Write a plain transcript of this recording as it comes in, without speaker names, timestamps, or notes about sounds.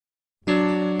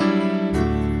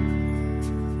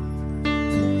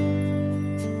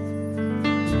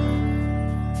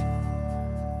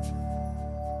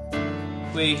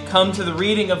we come to the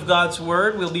reading of God's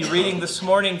Word, we'll be reading this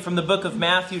morning from the book of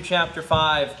Matthew chapter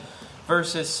 5,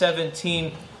 verses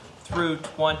 17 through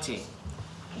 20.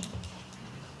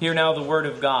 Hear now the Word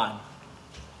of God.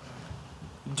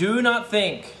 Do not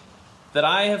think that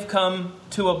I have come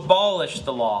to abolish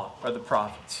the law or the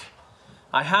prophets.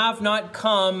 I have not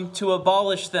come to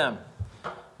abolish them,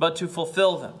 but to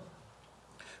fulfill them.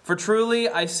 For truly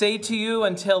I say to you,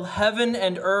 until heaven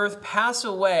and earth pass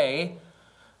away,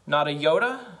 not a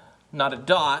iota, not a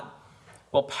dot,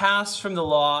 will pass from the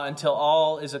law until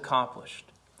all is accomplished.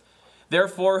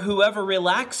 Therefore, whoever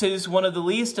relaxes one of the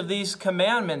least of these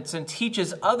commandments and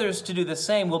teaches others to do the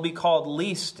same will be called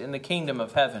least in the kingdom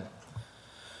of heaven.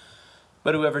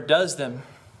 But whoever does them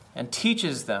and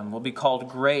teaches them will be called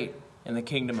great in the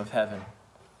kingdom of heaven.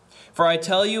 For I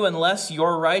tell you, unless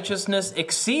your righteousness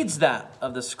exceeds that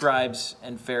of the scribes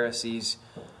and Pharisees,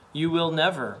 you will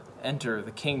never enter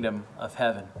the kingdom of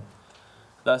heaven.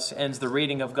 Thus ends the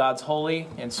reading of God's holy,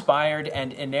 inspired,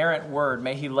 and inerrant word.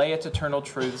 May He lay its eternal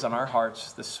truths on our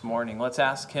hearts this morning. Let's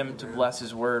ask Him to bless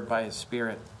His word by His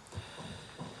Spirit.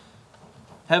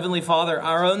 Heavenly Father,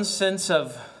 our own sense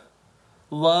of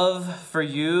love for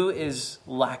you is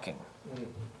lacking.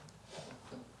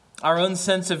 Our own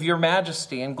sense of your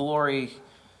majesty and glory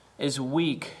is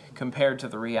weak compared to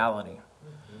the reality.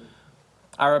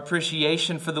 Our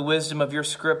appreciation for the wisdom of your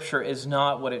Scripture is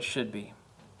not what it should be.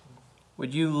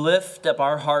 Would you lift up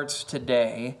our hearts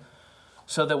today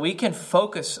so that we can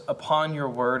focus upon your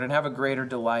word and have a greater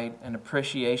delight and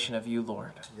appreciation of you,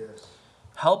 Lord? Yes.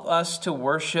 Help us to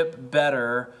worship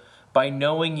better by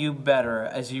knowing you better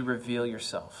as you reveal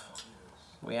yourself. Yes.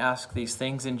 We ask these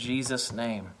things in Jesus'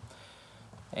 name.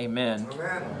 Amen.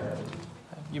 Amen.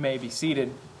 You may be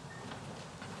seated.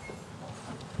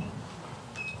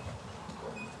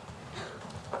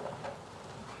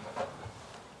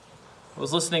 I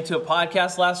was listening to a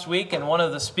podcast last week, and one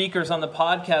of the speakers on the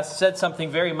podcast said something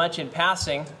very much in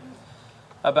passing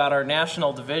about our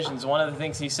national divisions. One of the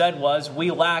things he said was,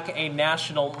 we lack a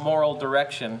national moral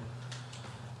direction.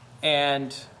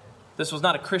 And this was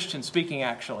not a Christian speaking,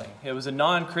 actually. It was a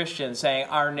non-Christian saying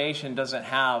our nation doesn't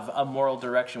have a moral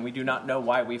direction. We do not know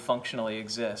why we functionally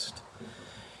exist.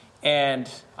 And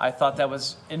I thought that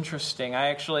was interesting.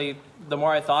 The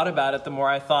more I thought about it, the more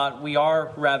I thought we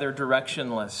are rather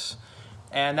directionless.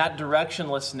 And that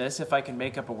directionlessness, if I can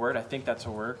make up a word, I think that's a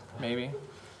word, maybe.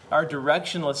 Our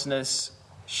directionlessness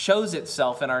shows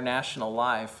itself in our national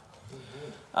life.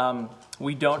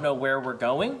 We don't know where we're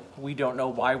going. We don't know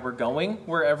why we're going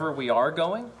wherever we are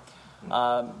going.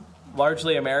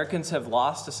 Largely, Americans have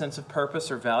lost a sense of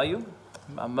purpose or value.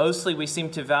 Mostly, we seem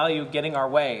to value getting our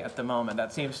way at the moment.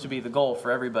 That seems to be the goal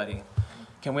for everybody.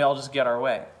 Can we all just get our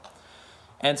way?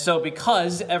 And so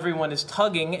because everyone is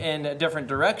tugging in a different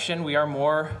direction, we are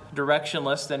more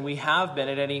directionless than we have been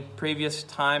at any previous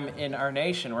time in our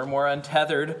nation. We're more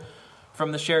untethered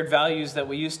from the shared values that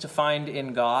we used to find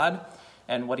in God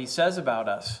and what He says about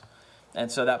us.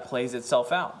 And so that plays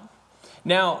itself out.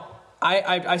 Now,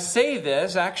 I say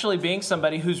this actually being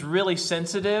somebody who's really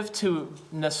sensitive to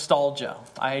nostalgia.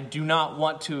 I do not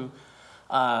want to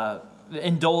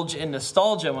indulge in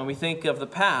nostalgia when we think of the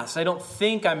past. I don't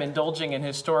think I'm indulging in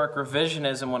historic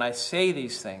revisionism when I say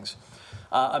these things.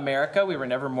 America, we were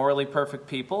never morally perfect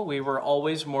people. We were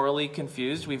always morally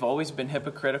confused. We've always been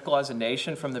hypocritical as a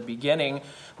nation from the beginning.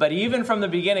 But even from the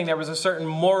beginning, there was a certain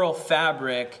moral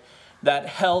fabric that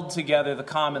held together the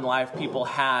common life people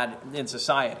had in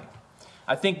society.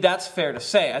 I think that's fair to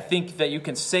say. I think that you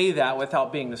can say that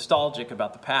without being nostalgic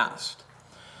about the past.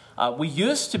 We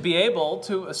used to be able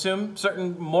to assume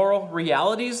certain moral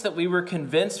realities that we were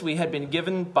convinced we had been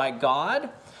given by God.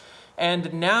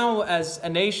 And now as a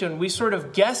nation, we sort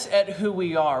of guess at who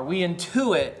we are. We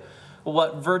intuit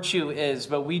what virtue is,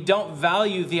 but we don't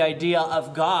value the idea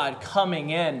of God coming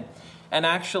in and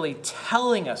actually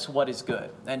telling us what is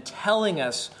good and telling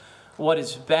us what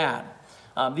is bad.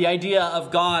 The idea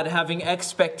of God having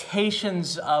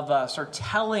expectations of us or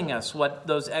telling us what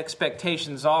those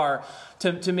expectations are,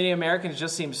 to many Americans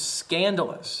just seems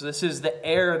scandalous. This is the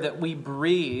air that we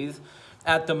breathe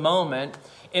at the moment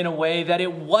in a way that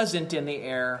it wasn't in the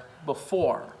air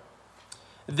before.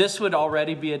 This would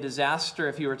already be a disaster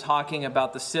if you were talking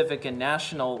about the civic and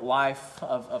national life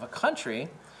of a country.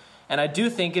 And I do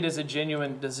think it is a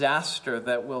genuine disaster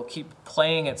that will keep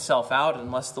playing itself out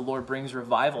unless the Lord brings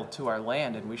revival to our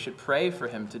land, and we should pray for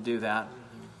Him to do that.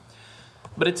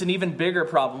 But it's an even bigger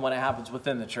problem when it happens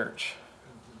within the church.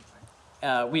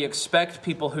 We expect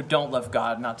people who don't love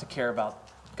God not to care about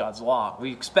God's law.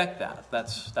 We expect that.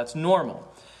 That's normal.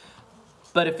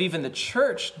 But if even the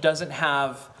church doesn't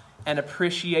have an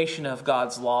appreciation of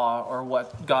God's law or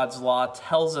what God's law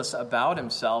tells us about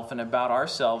himself and about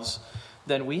ourselves,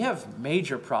 then we have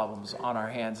major problems on our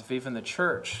hands if even the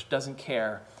church doesn't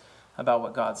care about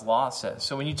what God's law says.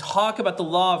 So when you talk about the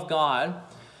law of God,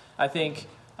 I think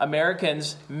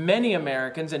Americans, many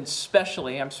Americans, and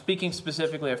especially, I'm speaking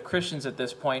specifically of Christians at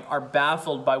this point, are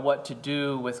baffled by what to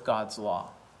do with God's law.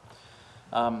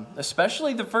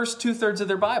 Especially the first 2/3 of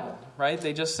their Bible, right?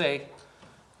 They just say,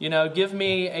 give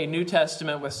me a New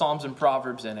Testament with Psalms and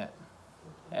Proverbs in it.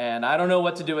 And I don't know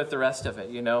what to do with the rest of it,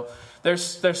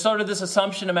 There's sort of this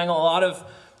assumption among a lot of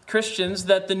Christians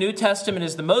that the New Testament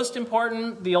is the most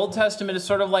important. The Old Testament is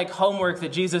sort of like homework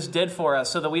that Jesus did for us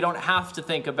so that we don't have to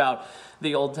think about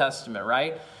the Old Testament,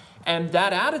 right? And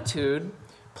that attitude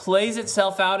plays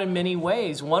itself out in many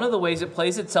ways. One of the ways it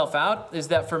plays itself out is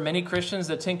that for many Christians,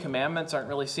 the Ten Commandments aren't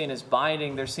really seen as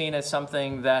binding. They're seen as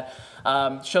something that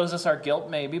shows us our guilt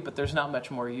maybe, but there's not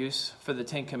much more use for the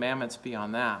Ten Commandments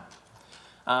beyond that.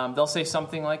 They'll say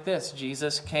something like this: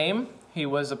 Jesus came, he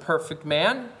was a perfect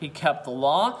man, he kept the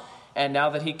law, and now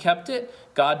that he kept it,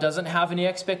 God doesn't have any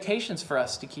expectations for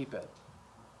us to keep it.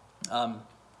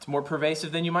 It's more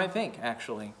pervasive than you might think,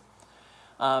 actually.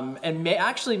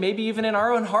 Maybe even in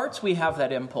our own hearts we have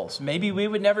that impulse. Maybe we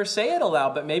would never say it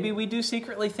aloud, but maybe we do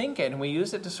secretly think it, and we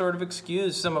use it to sort of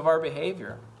excuse some of our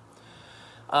behavior.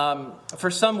 For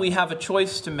some, we have a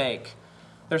choice to make.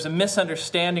 There's a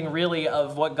misunderstanding, really,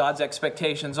 of what God's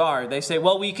expectations are. They say,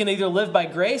 well, we can either live by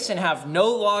grace and have no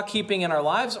law-keeping in our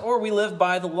lives, or we live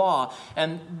by the law.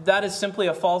 And that is simply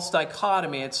a false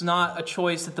dichotomy. It's not a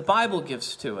choice that the Bible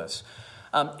gives to us.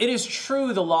 It is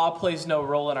true the law plays no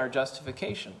role in our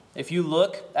justification. If you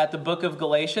look at the book of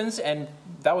Galatians, and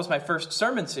that was my first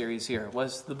sermon series here,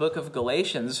 was the book of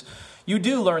Galatians, you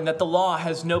do learn that the law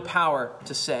has no power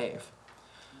to save.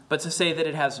 But to say that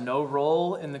it has no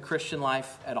role in the Christian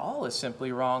life at all is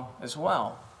simply wrong as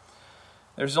well.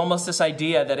 There's almost this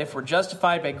idea that if we're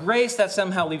justified by grace, that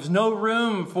somehow leaves no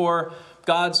room for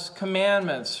God's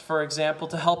commandments, for example,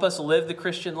 to help us live the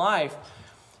Christian life.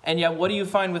 And yet, what do you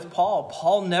find with Paul?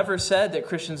 Paul never said that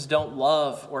Christians don't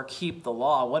love or keep the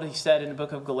law. What he said in the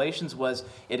book of Galatians was,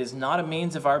 it is not a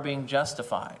means of our being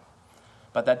justified.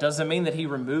 But that doesn't mean that he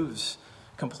removes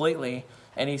completely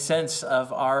any sense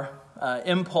of our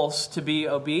impulse to be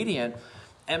obedient.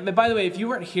 And by the way, if you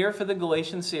weren't here for the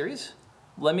Galatians series,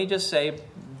 let me just say,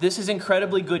 this is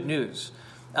incredibly good news.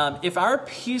 If our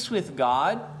peace with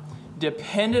God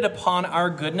depended upon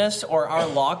our goodness or our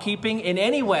law-keeping in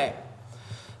any way,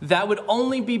 that would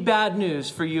only be bad news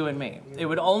for you and me. It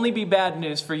would only be bad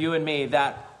news for you and me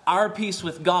that our peace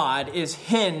with God is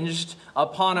hinged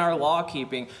upon our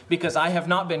law-keeping, because I have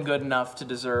not been good enough to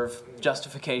deserve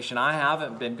justification. I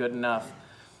haven't been good enough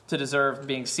to deserve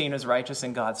being seen as righteous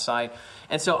in God's sight.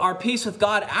 And so our peace with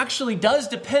God actually does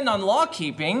depend on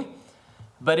law-keeping,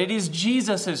 but it is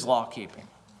Jesus' law-keeping.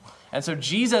 And so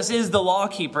Jesus is the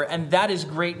law-keeper, and that is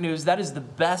great news. That is the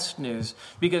best news,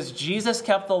 because Jesus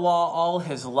kept the law all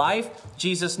his life.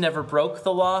 Jesus never broke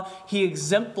the law. He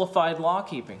exemplified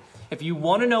law-keeping. If you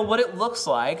want to know what it looks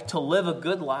like to live a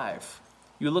good life,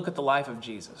 you look at the life of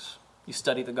Jesus. You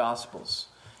study the Gospels.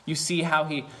 You see how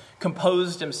he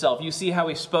composed himself. You see how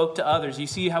he spoke to others. You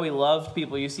see how he loved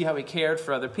people. You see how he cared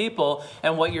for other people.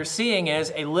 And what you're seeing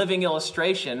is a living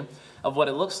illustration of what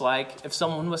it looks like if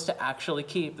someone was to actually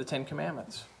keep the Ten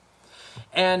Commandments.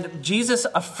 And Jesus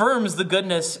affirms the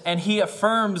goodness and he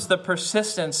affirms the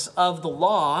persistence of the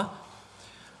law,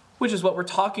 which is what we're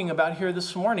talking about here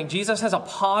this morning. Jesus has a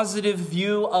positive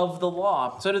view of the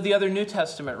law. So do the other New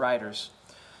Testament writers.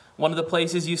 One of the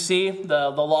places you see the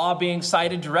law being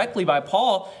cited directly by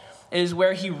Paul is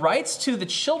where he writes to the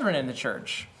children in the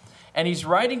church. And he's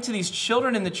writing to these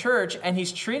children in the church, and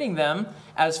he's treating them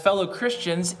as fellow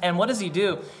Christians. And what does he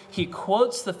do? He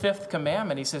quotes the fifth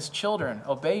commandment. He says, "Children,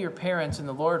 obey your parents in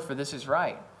the Lord, for this is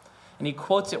right." And he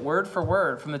quotes it word for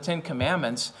word from the Ten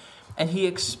Commandments, and he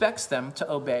expects them to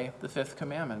obey the fifth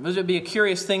commandment. This would be a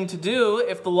curious thing to do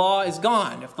if the law is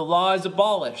gone, if the law is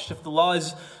abolished, if the law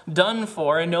is done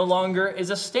for and no longer is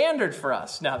a standard for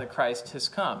us now that Christ has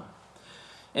come.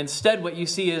 Instead, what you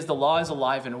see is the law is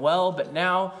alive and well, but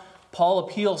now Paul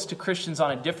appeals to Christians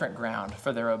on a different ground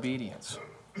for their obedience.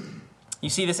 You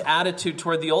see this attitude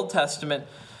toward the Old Testament,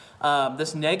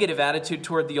 this negative attitude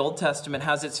toward the Old Testament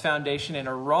has its foundation in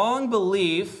a wrong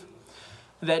belief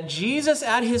that Jesus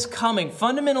at his coming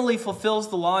fundamentally fulfills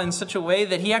the law in such a way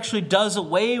that he actually does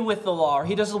away with the law, or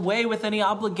he does away with any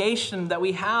obligation that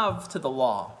we have to the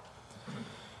law.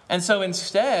 And so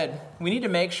instead, we need to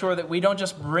make sure that we don't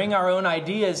just bring our own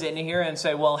ideas in here and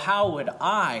say, well, how would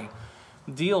I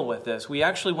deal with this. We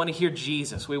actually want to hear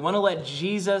Jesus. We want to let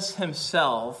Jesus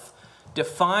himself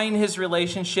define his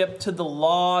relationship to the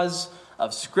laws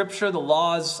of Scripture, the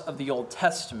laws of the Old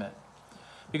Testament.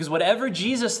 Because whatever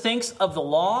Jesus thinks of the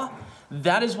law,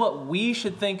 that is what we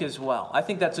should think as well. I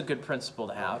think that's a good principle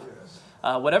to have.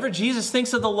 Whatever Jesus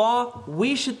thinks of the law,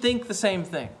 we should think the same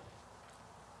thing.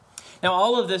 Now,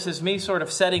 all of this is me sort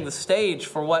of setting the stage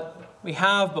for what we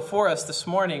have before us this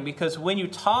morning, because when you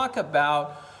talk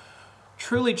about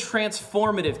truly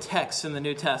transformative texts in the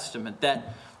New Testament,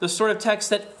 that the sort of texts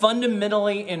that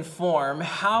fundamentally inform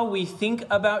how we think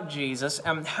about Jesus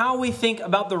and how we think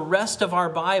about the rest of our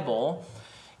Bible,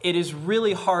 it is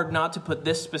really hard not to put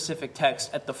this specific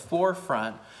text at the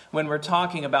forefront when we're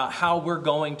talking about how we're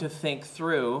going to think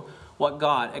through what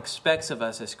God expects of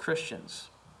us as Christians.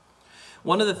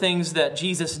 One of the things that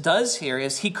Jesus does here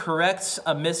is he corrects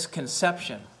a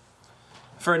misconception.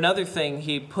 For another thing,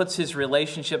 he puts his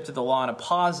relationship to the law in a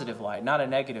positive light, not a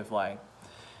negative light.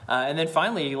 And then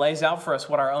finally, he lays out for us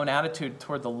what our own attitude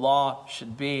toward the law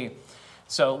should be.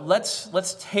 So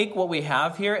let's take what we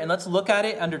have here and let's look at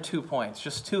it under 2 points,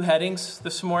 just 2 headings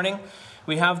this morning.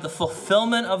 We have the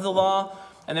fulfillment of the law,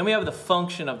 and then we have the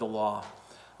function of the law.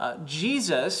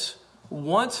 Jesus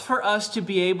wants for us to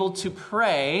be able to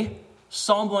pray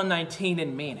Psalm 119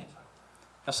 and mean it.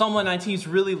 Now, Psalm 119 is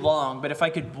really long, but if I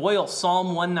could boil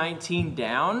Psalm 119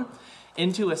 down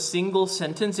into a single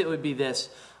sentence, it would be this: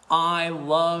 I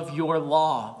love your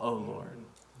law, O Lord.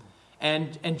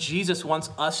 And Jesus wants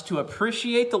us to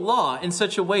appreciate the law in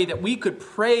such a way that we could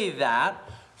pray that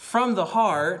from the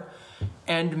heart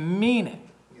and mean it.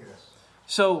 Yes.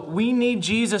 So we need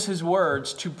Jesus'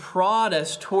 words to prod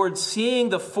us towards seeing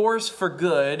the force for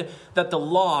good that the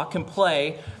law can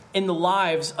play in the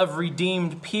lives of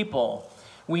redeemed people.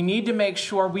 We need to make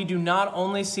sure we do not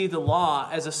only see the law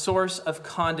as a source of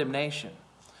condemnation.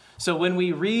 So when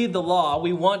we read the law,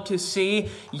 we want to see,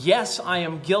 yes, I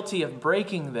am guilty of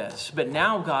breaking this, but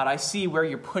now, God, I see where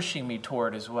you're pushing me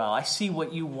toward as well. I see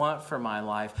what you want for my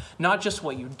life, not just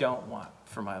what you don't want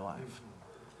for my life.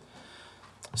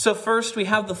 So first, we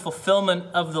have the fulfillment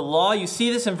of the law. You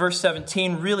see this in verse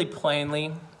 17 really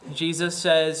plainly. Jesus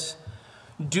says,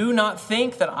 do not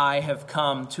think that I have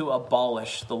come to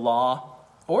abolish the law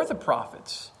or the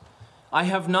prophets. I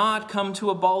have not come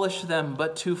to abolish them,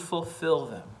 but to fulfill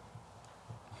them.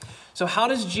 So how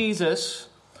does Jesus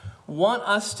want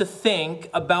us to think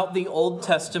about the Old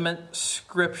Testament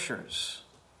scriptures?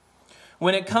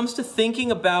 When it comes to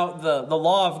thinking about the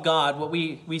law of God, what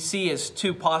we see is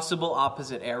 2 possible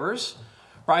opposite errors.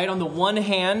 Right? On the one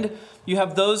hand, you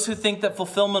have those who think that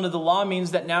fulfillment of the law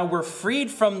means that now we're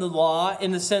freed from the law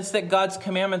in the sense that God's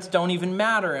commandments don't even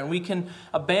matter and we can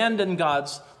abandon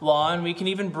God's law and we can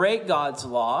even break God's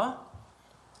law.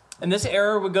 And this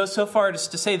error would go so far as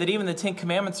to say that even the 10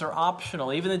 Commandments are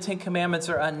optional, even the 10 Commandments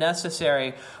are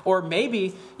unnecessary, or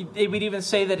maybe they would even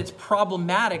say that it's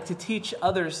problematic to teach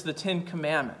others the 10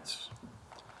 Commandments.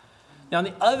 Now, on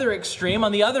the other extreme,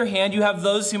 on the other hand, you have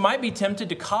those who might be tempted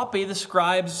to copy the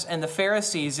scribes and the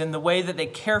Pharisees in the way that they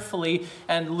carefully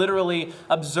and literally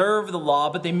observe the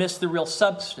law, but they miss the real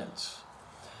substance.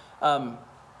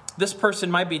 This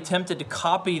person might be tempted to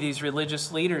copy these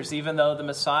religious leaders, even though the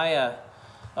Messiah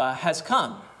has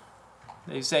come.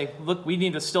 They say, look, we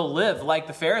need to still live like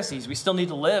the Pharisees. We still need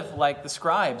to live like the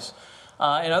scribes.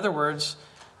 In other words,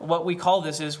 what we call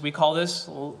this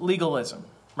legalism.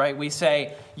 Right? We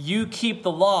say, you keep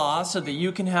the law so that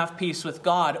you can have peace with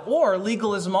God. Or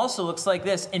legalism also looks like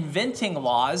this: inventing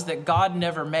laws that God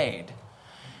never made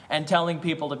and telling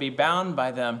people to be bound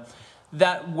by them.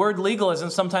 That word legalism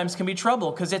sometimes can be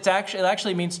trouble because it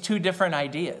actually means 2 different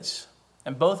ideas.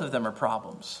 And both of them are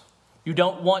problems. You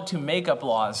don't want to make up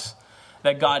laws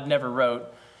that God never wrote.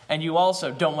 And you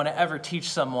also don't want to ever teach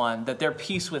someone that their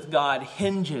peace with God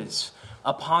hinges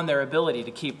upon their ability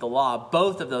to keep the law.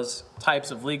 Both of those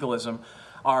types of legalism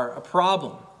are a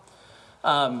problem.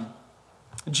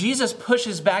 Jesus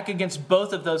pushes back against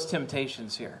both of those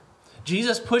temptations here.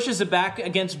 Jesus pushes it back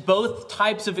against both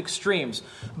types of extremes.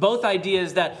 Both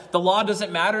ideas that the law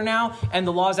doesn't matter now and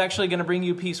the law is actually going to bring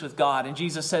you peace with God. And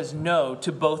Jesus says no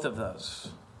to both of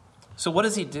those. So what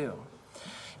does he do?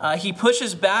 He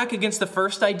pushes back against the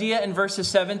first idea in verses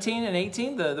 17 and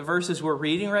 18, the verses we're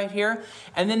reading right here.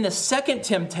 And then the second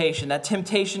temptation, that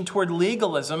temptation toward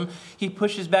legalism, he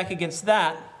pushes back against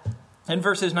that in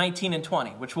verses 19 and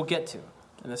 20, which we'll get to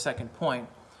in the second point.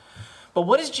 But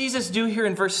what does Jesus do here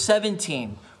in verse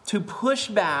 17 to push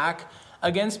back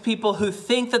against people who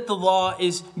think that the law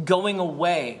is going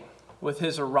away with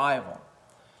his arrival?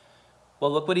 Well,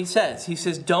 look what he says. He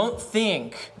says, don't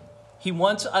think. He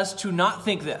wants us to not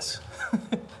think this.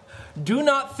 "Do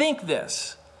not think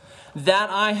this, that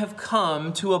I have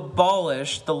come to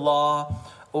abolish the law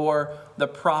or the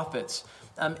prophets."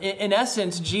 In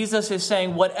essence, Jesus is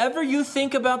saying, whatever you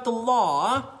think about the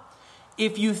law,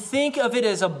 if you think of it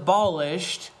as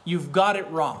abolished, you've got it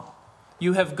wrong.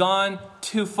 You have gone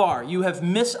too far. You have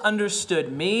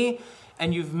misunderstood me,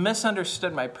 and you've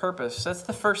misunderstood my purpose. That's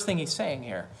the first thing he's saying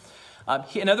here.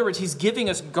 In other words, he's giving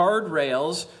us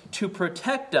guardrails to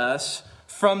protect us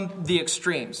from the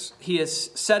extremes. He is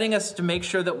setting us to make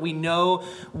sure that we know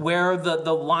where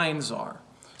the lines are,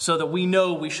 so that we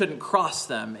know we shouldn't cross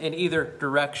them in either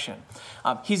direction.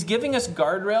 He's giving us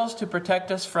guardrails to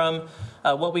protect us from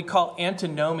what we call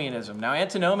antinomianism. Now,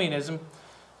 antinomianism,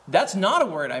 that's not a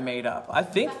word I made up. I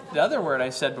think the other word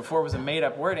I said before was a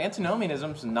made-up word.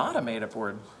 Antinomianism is not a made-up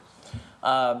word.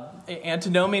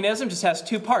 Antinomianism just has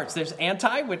two parts. There's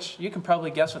anti, which you can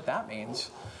probably guess what that means.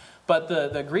 But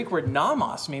the Greek word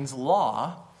nomos means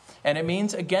law, and it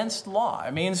means against law.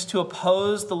 It means to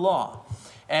oppose the law.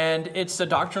 And it's a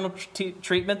doctrinal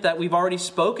treatment that we've already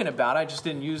spoken about. I just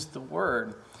didn't use the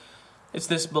word. It's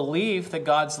this belief that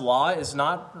God's law is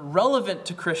not relevant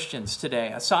to Christians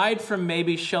today, aside from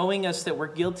maybe showing us that we're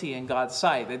guilty in God's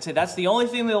sight. They'd say that's the only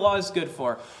thing the law is good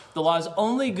for. The law is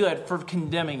only good for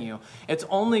condemning you. It's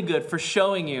only good for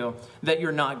showing you that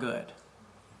you're not good.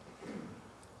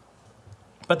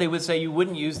 But they would say you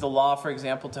wouldn't use the law, for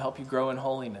example, to help you grow in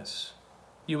holiness.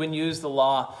 You wouldn't use the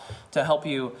law to help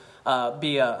you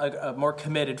be a more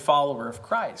committed follower of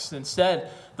Christ.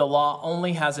 Instead, the law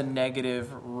only has a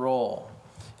negative role.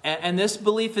 And this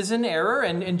belief is in error,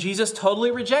 and Jesus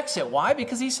totally rejects it. Why?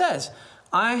 Because he says,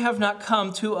 "I have not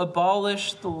come to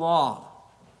abolish the law."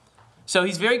 So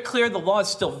he's very clear the law is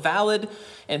still valid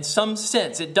in some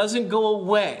sense. It doesn't go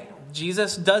away.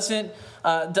 Jesus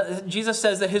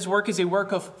says that his work is a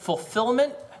work of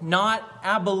fulfillment, not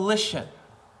abolition.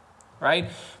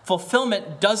 Right?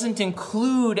 Fulfillment doesn't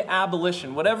include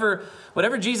abolition. Whatever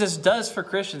Jesus does for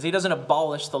Christians, he doesn't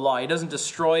abolish the law. He doesn't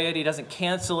destroy it. He doesn't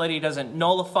cancel it. He doesn't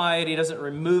nullify it. He doesn't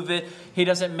remove it. He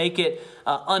doesn't make it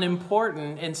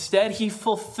unimportant. Instead, he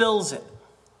fulfills it.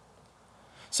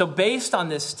 So based on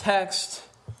this text,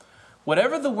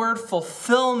 whatever the word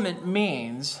fulfillment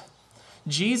means,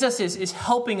 Jesus is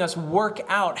helping us work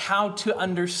out how to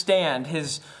understand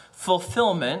his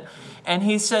fulfillment. And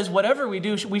he says whatever we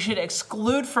do, we should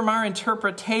exclude from our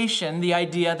interpretation the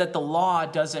idea that the law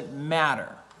doesn't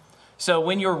matter. So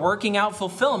when you're working out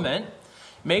fulfillment,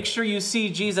 make sure you see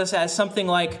Jesus as something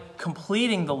like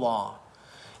completing the law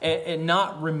and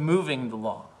not removing the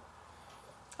law.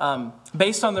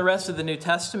 Based on the rest of the New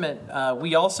Testament,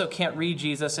 we also can't read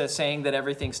Jesus as saying that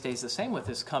everything stays the same with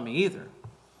his coming either.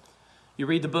 You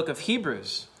read the book of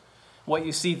Hebrews. What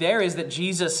you see there is that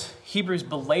Hebrews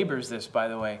belabors this, by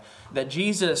the way, that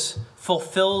Jesus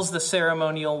fulfills the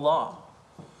ceremonial law.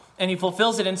 And he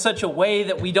fulfills it in such a way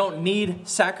that we don't need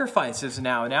sacrifices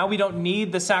now. Now we don't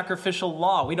need the sacrificial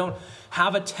law. We don't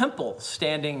have a temple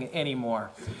standing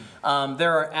anymore.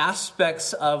 There are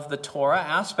aspects of the Torah,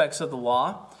 aspects of the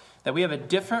law, that we have a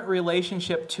different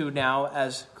relationship to now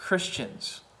as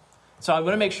Christians. So I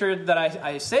want to make sure that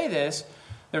I say this.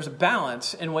 There's a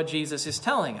balance in what Jesus is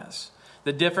telling us.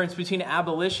 The difference between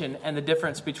abolition and the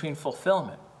difference between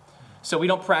fulfillment. So we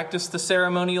don't practice the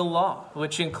ceremonial law,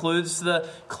 which includes the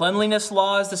cleanliness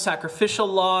laws, the sacrificial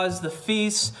laws, the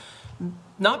feasts,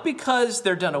 not because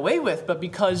they're done away with, but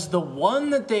because the one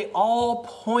that they all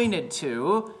pointed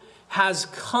to has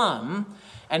come,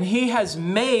 and he has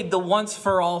made the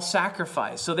once-for-all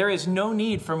sacrifice. So there is no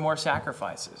need for more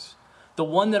sacrifices. The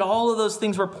one that all of those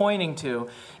things were pointing to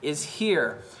is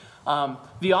here.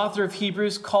 The author of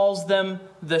Hebrews calls them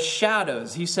the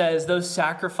shadows. He says those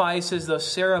sacrifices, those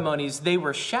ceremonies, they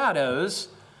were shadows.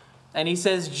 And he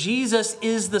says Jesus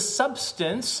is the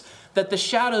substance that the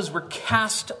shadows were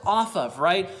cast off of,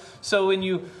 right? So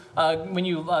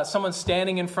when someone's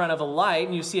standing in front of a light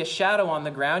and you see a shadow on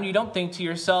the ground, you don't think to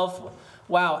yourself,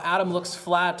 wow, Adam looks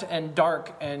flat and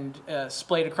dark and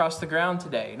splayed across the ground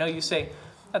today. No, you say,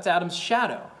 that's Adam's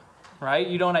shadow, right?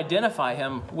 You don't identify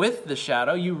him with the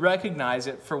shadow. You recognize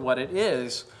it for what it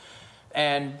is.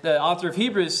 And the author of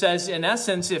Hebrews says, in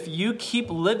essence, if you keep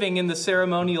living in the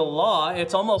ceremonial law,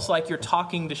 it's almost like you're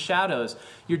talking to shadows.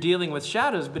 You're dealing with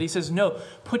shadows. But he says, no,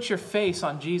 put your face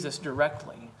on Jesus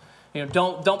directly.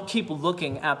 Don't keep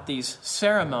looking at these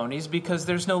ceremonies because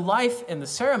there's no life in the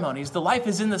ceremonies. The life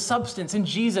is in the substance, and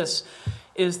Jesus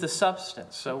is the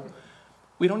substance. So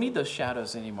we don't need those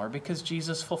shadows anymore because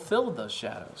Jesus fulfilled those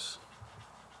shadows.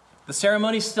 The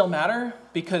ceremonies still matter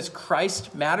because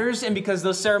Christ matters and because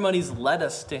those ceremonies led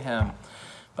us to him.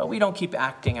 But we don't keep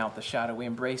acting out the shadow. We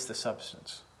embrace the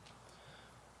substance.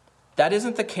 That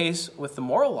isn't the case with the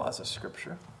moral laws of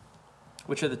Scripture,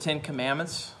 which are the Ten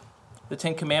Commandments. The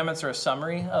Ten Commandments are a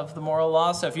summary of the moral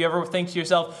law. So if you ever think to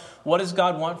yourself, what does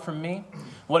God want from me?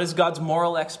 What is God's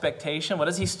moral expectation? What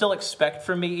does he still expect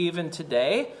from me even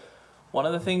today? One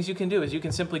of the things you can do is you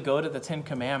can simply go to the Ten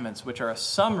Commandments, which are a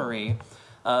summary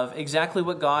of exactly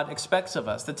what God expects of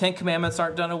us. The Ten Commandments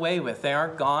aren't done away with. They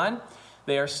aren't gone.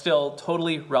 They are still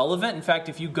totally relevant. In fact,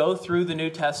 if you go through the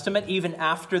New Testament, even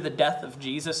after the death of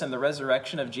Jesus and the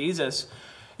resurrection of Jesus,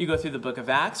 you go through the book of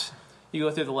Acts, you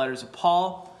go through the letters of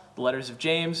Paul, the letters of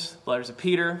James, the letters of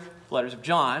Peter, the letters of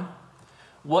John,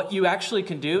 what you actually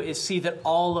can do is see that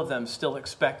all of them still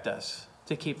expect us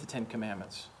to keep the Ten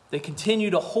Commandments. They continue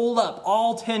to hold up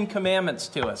all 10 commandments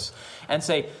to us and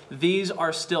say, these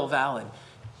are still valid.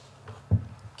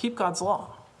 Keep God's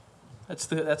law.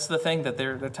 That's the thing that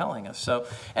they're telling us. So,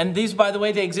 and these, by the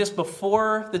way, they exist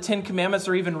before the Ten Commandments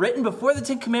are even written. Before the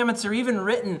Ten Commandments are even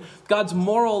written, God's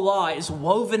moral law is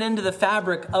woven into the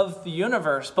fabric of the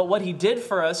universe. But what he did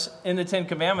for us in the Ten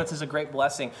Commandments is a great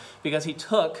blessing, because he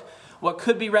took what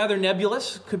could be rather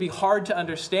nebulous, could be hard to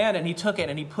understand, and he took it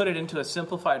and he put it into a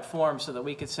simplified form so that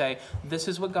we could say, this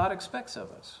is what God expects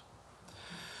of us.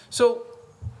 So,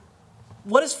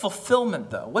 what is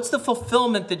fulfillment, though? What's the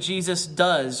fulfillment that Jesus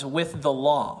does with the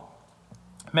law?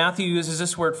 Matthew uses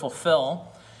this word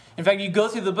fulfill. In fact, you go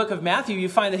through the book of Matthew, you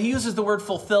find that he uses the word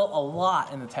fulfill a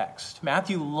lot in the text.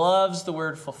 Matthew loves the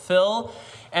word fulfill.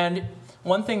 And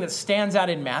one thing that stands out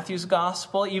in Matthew's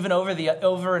gospel, even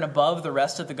over and above the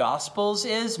rest of the gospels,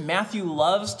 is Matthew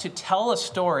loves to tell a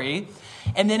story,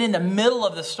 and then in the middle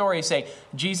of the story say,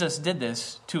 Jesus did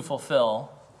this to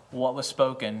fulfill what was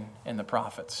spoken in the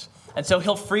prophets. And so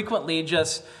he'll frequently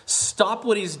just stop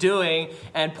what he's doing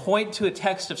and point to a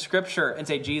text of Scripture and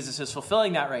say, Jesus is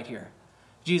fulfilling that right here.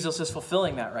 Jesus is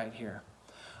fulfilling that right here.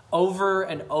 Over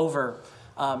and over,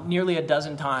 nearly a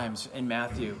dozen times in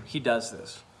Matthew, he does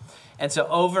this. And so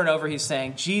over and over he's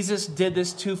saying, Jesus did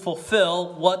this to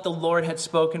fulfill what the Lord had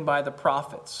spoken by the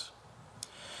prophets.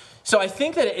 So I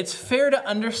think that it's fair to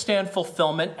understand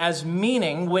fulfillment as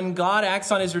meaning when God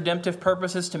acts on his redemptive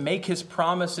purposes to make his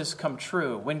promises come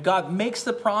true. When God makes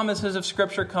the promises of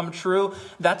Scripture come true,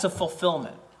 that's a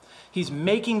fulfillment. He's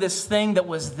making this thing that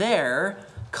was there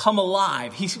come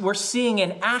alive. We're seeing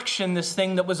in action this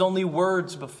thing that was only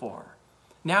words before.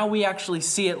 Now we actually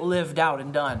see it lived out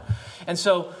and done. And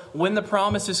so when the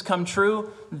promises come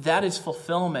true, that is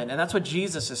fulfillment. And that's what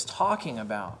Jesus is talking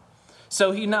about.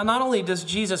 So he not only does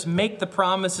Jesus make the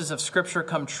promises of Scripture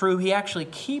come true, he actually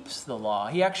keeps the law.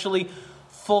 He actually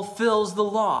fulfills the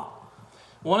law.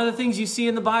 One of the things you see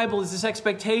in the Bible is this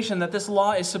expectation that this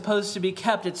law is supposed to be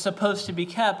kept. It's supposed to be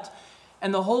kept.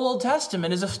 And the whole Old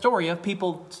Testament is a story of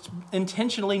people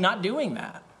intentionally not doing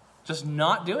that. Just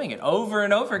not doing it over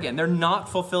and over again. They're not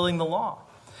fulfilling the law.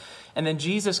 And then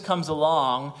Jesus comes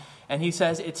along and he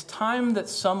says, it's time that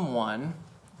someone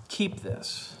keep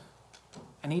this.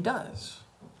 And he does.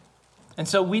 And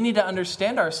so we need to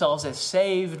understand ourselves as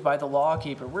saved by the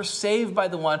lawkeeper. We're saved by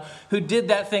the one who did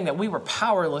that thing that we were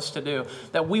powerless to do,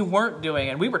 that we weren't doing,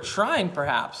 and we were trying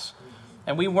perhaps,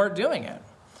 and we weren't doing it.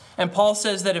 And Paul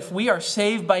says that if we are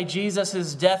saved by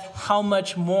Jesus' death, how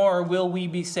much more will we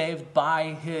be saved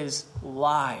by his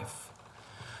life?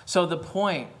 So the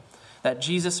point that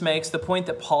Jesus makes, the point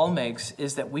that Paul makes,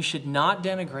 is that we should not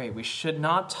denigrate, we should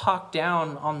not talk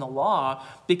down on the law,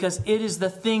 because it is the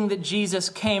thing that Jesus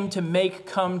came to make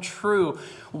come true.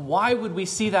 Why would we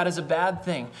see that as a bad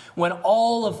thing when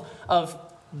all of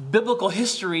biblical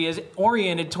history is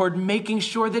oriented toward making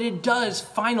sure that it does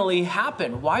finally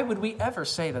happen? Why would we ever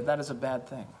say that that is a bad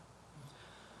thing?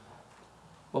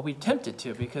 Well, we're tempted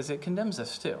to, because it condemns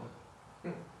us too.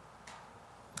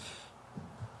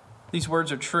 These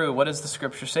words are true. What does the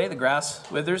Scripture say? The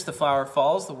grass withers, the flower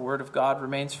falls, the word of God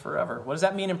remains forever. What does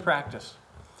that mean in practice?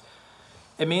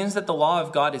 It means that the law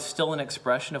of God is still an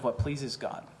expression of what pleases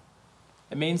God.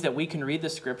 It means that we can read the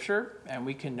Scripture and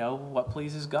we can know what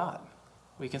pleases God.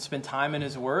 We can spend time in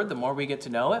his word. The more we get to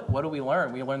know it, what do we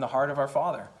learn? We learn the heart of our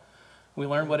Father. We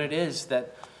learn what it is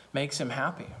that makes him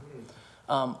happy.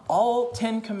 All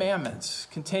 10 commandments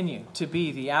continue to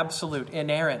be the absolute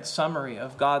inerrant summary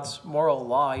of God's moral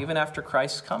law, even after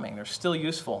Christ's coming. They're still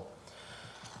useful.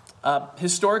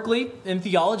 Historically, in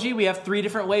theology, we have 3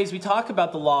 different ways we talk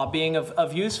about the law being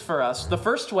of use for us. The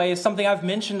first way is something I've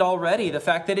mentioned already, the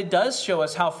fact that it does show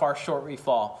us how far short we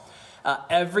fall.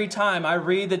 Every time I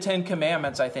read the 10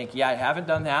 commandments, I think, I haven't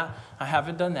done that, I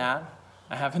haven't done that,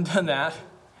 I haven't done that,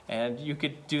 and you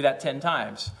could do that 10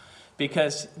 times.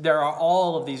 because there are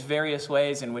all of these various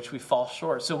ways in which we fall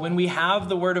short. So when we have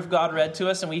the Word of God read to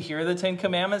us and we hear the Ten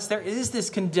Commandments, there is this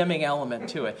condemning element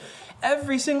to it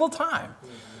every single time.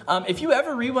 If you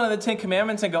ever read one of the Ten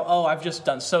Commandments and go, oh, I've just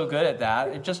done so good at that,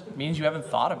 it just means you haven't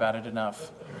thought about it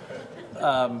enough.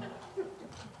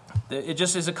 It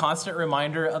just is a constant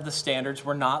reminder of the standards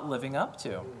we're not living up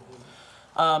to.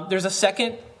 There's a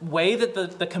second way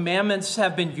that the commandments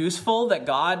have been useful, that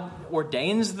God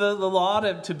ordains the law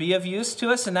to be of use to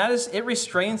us, and that is it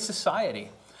restrains society.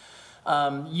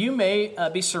 You may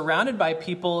be surrounded by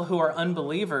people who are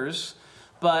unbelievers,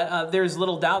 but there's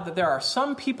little doubt that there are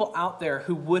some people out there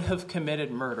who would have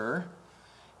committed murder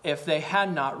if they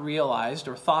had not realized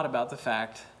or thought about the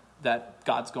fact that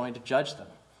God's going to judge them.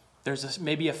 There's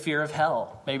maybe a fear of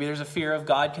hell. Maybe there's a fear of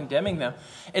God condemning them.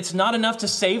 It's not enough to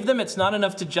save them. It's not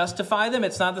enough to justify them.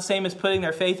 It's not the same as putting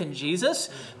their faith in Jesus.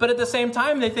 But at the same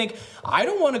time, they think, I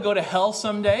don't want to go to hell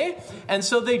someday. And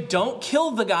so they don't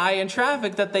kill the guy in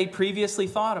traffic that they previously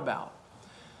thought about.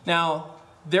 Now,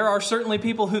 there are certainly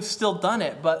people who've still done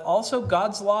it, but also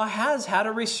God's law has had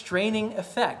a restraining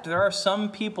effect. There are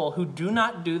some people who do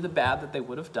not do the bad that they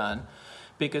would have done,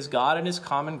 because God in his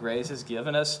common grace has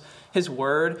given us his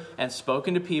word and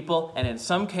spoken to people. And in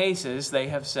some cases, they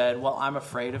have said, well, I'm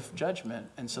afraid of judgment.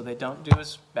 And so they don't do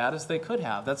as bad as they could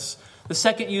have. That's the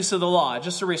second use of the law,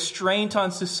 just a restraint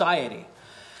on society.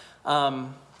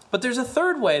 But there's a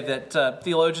third way that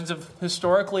theologians have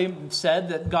historically said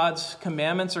that God's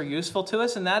commandments are useful to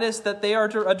us, and that is that they are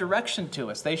a direction to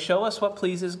us. They show us what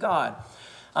pleases God.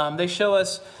 They show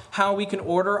us how we can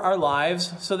order our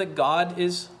lives so that God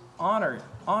is honored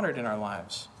in our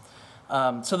lives,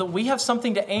 so that we have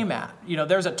something to aim at.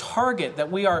 There's a target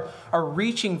that we are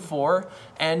reaching for,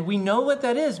 and we know what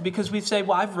that is because we say,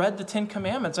 well, I've read the Ten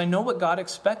Commandments. I know what God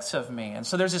expects of me. And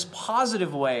so there's this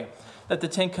positive way that the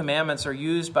Ten Commandments are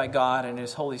used by God and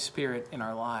his Holy Spirit in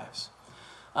our lives.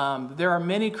 There are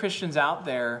many Christians out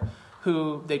there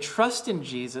who they trust in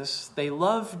Jesus, they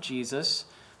love Jesus,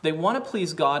 they want to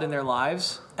please God in their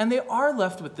lives, and they are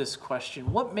left with this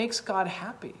question: what makes God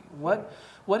happy?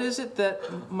 What is it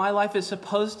that my life is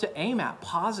supposed to aim at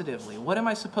positively? What am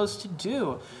I supposed to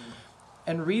do?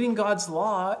 And reading God's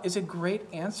law is a great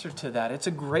answer to that. It's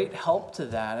a great help to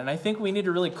that. And I think we need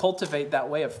to really cultivate that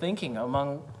way of thinking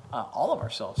among all of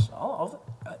ourselves,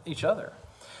 each other.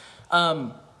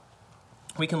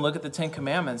 We can look at the Ten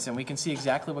Commandments and we can see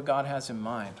exactly what God has in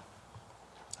mind.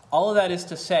 All of that is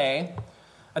to say,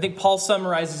 I think Paul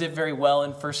summarizes it very well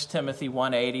in 1 Timothy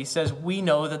 1:8. He says, we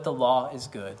know that the law is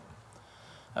good.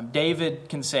 David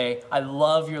can say, I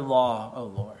love your law, O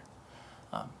Lord.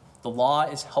 The law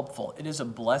is helpful. It is a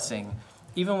blessing,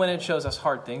 even when it shows us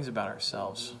hard things about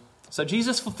ourselves. So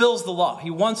Jesus fulfills the law. He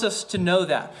wants us to know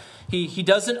that. He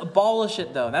doesn't abolish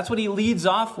it, though. That's what he leads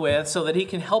off with, so that he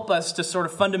can help us to sort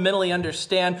of fundamentally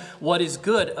understand what is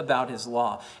good about his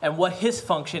law and what his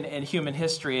function in human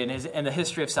history and the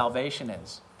history of salvation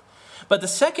is. But the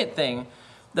second thing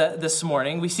this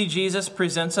morning, we see Jesus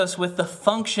presents us with the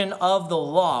function of the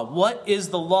law. What is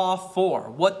the law for?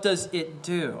 What does it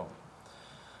do?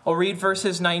 I'll read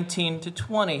verses 19 to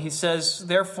 20. He says,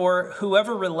 therefore,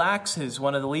 whoever relaxes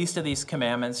one of the least of these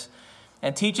commandments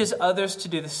and teaches others to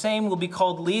do the same will be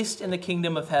called least in the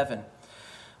kingdom of heaven.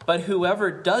 But whoever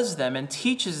does them and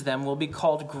teaches them will be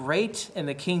called great in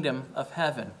the kingdom of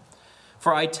heaven.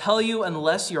 For I tell you,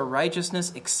 unless your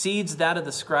righteousness exceeds that of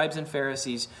the scribes and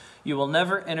Pharisees, you will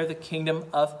never enter the kingdom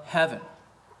of heaven.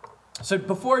 So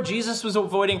before, Jesus was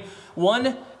avoiding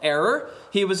one error.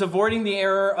 He was avoiding the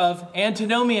error of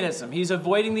antinomianism. He's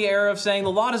avoiding the error of saying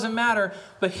the law doesn't matter.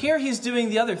 But here he's doing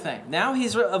the other thing. Now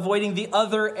he's avoiding the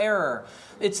other error.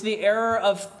 It's the error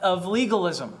of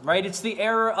legalism, right? It's the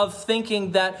error of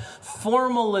thinking that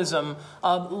formalism,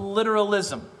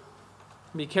 literalism,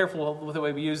 be careful with the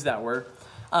way we use that word,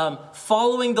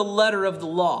 following the letter of the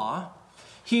law,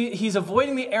 he's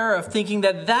avoiding the error of thinking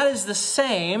that that is the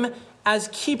same as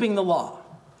keeping the law.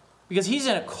 Because he's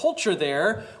in a culture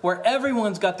there where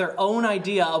everyone's got their own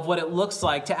idea of what it looks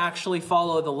like to actually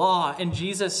follow the law. And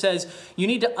Jesus says, you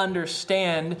need to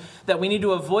understand that we need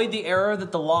to avoid the error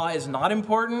that the law is not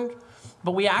important,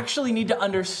 but we actually need to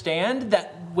understand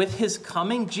that with his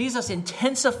coming, Jesus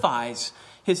intensifies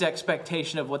his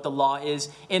expectation of what the law is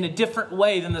in a different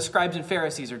way than the scribes and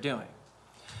Pharisees are doing.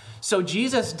 So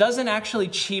Jesus doesn't actually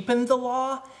cheapen the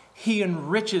law, he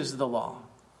enriches the law.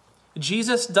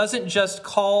 Jesus doesn't just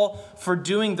call for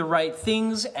doing the right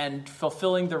things and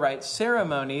fulfilling the right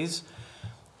ceremonies.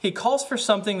 He calls for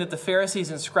something that the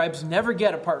Pharisees and scribes never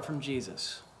get apart from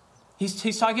Jesus.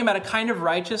 He's talking about a kind of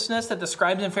righteousness that the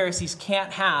scribes and Pharisees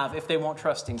can't have if they won't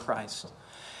trust in Christ.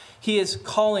 He is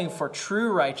calling for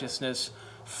true righteousness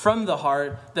from the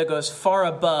heart that goes far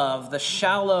above the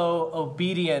shallow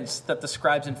obedience that the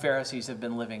scribes and Pharisees have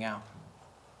been living out.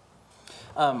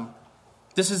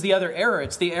 This is the other error.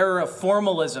 It's the error of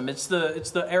formalism. It's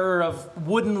the error of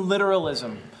wooden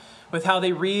literalism with how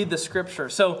they read the scripture.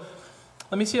 So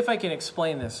let me see if I can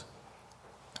explain this.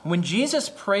 When Jesus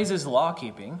praises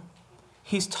law-keeping,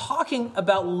 he's talking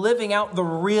about living out the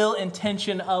real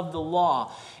intention of the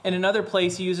law. In another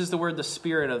place, he uses the word the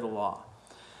spirit of the law.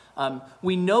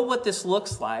 We know what this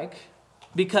looks like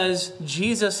because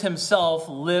Jesus himself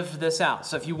lived this out.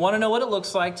 So if you want to know what it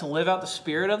looks like to live out the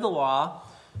spirit of the law,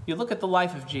 you look at the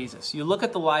life of Jesus. You look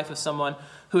at the life of someone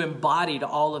who embodied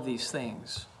all of these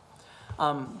things.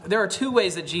 There are two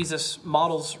ways that Jesus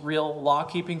models real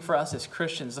law-keeping for us as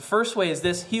Christians. The first way is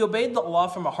this: he obeyed the law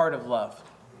from a heart of love.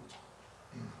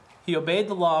 He obeyed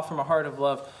the law from a heart of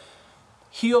love.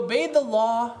 He obeyed the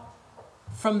law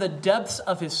from the depths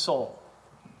of his soul.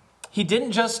 He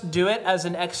didn't just do it as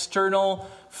an external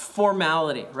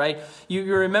formality, right?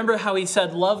 You remember how he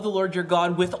said, love the Lord your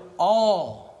God with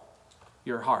all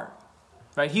your heart,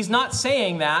 right? He's not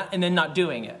saying that and then not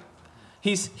doing it.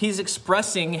 He's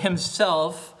expressing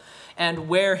himself and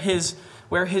where his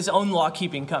own law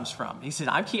keeping comes from. He says,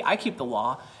 I keep the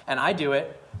law and I do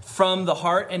it from the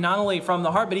heart, and not only from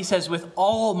the heart, but he says with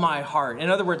all my heart. In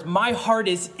other words, my heart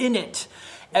is in it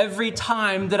every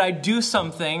time that I do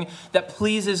something that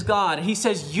pleases God. He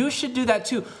says you should do that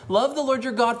too. Love the Lord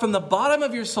your God from the bottom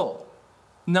of your soul,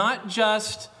 not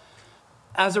just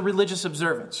as a religious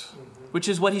observance, which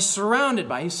is what he's surrounded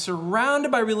by. He's surrounded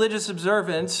by religious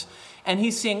observance, and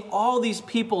he's seeing all these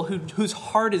people whose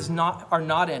heart are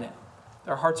not in it.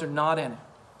 Their hearts are not in it.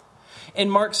 In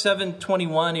Mark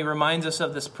 7:21, he reminds us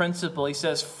of this principle. He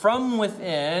says, from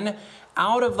within,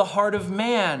 out of the heart of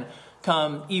man,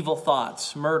 come evil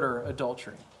thoughts, murder,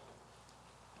 adultery.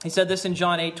 He said this in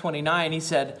John 8:29. He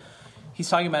said, he's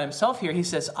talking about himself here. He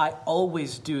says, I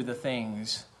always do the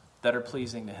things that are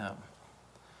pleasing to him.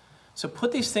 So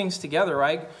put these things together,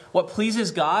 right? What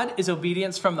pleases God is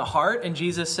obedience from the heart. And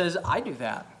Jesus says, I do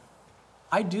that.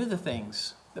 I do the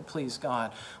things that please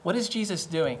God. What is Jesus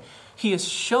doing? He is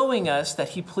showing us that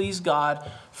he pleased God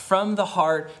from the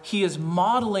heart. He is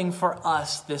modeling for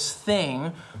us this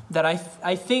thing that I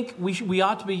think we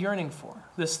ought to be yearning for.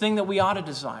 This thing that we ought to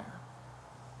desire.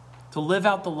 To live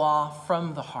out the law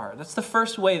from the heart. That's the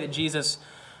first way that Jesus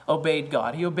obeyed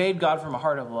God. He obeyed God from a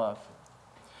heart of love.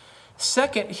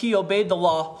 Second, he obeyed the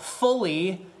law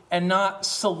fully and not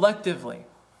selectively.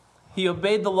 He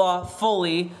obeyed the law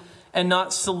fully and not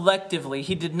selectively.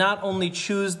 He did not only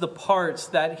choose the parts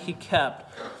that he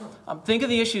kept. Think of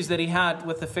the issues that he had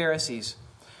with the Pharisees.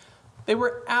 They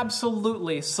were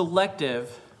absolutely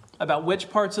selective about which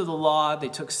parts of the law they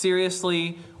took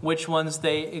seriously, which ones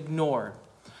they ignored.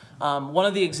 One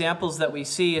of the examples that we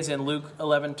see is in Luke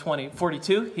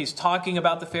 11:42. He's talking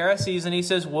about the Pharisees and he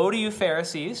says, woe to you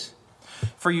Pharisees,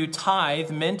 for you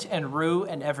tithe mint and rue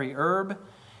and every herb,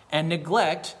 and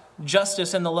neglect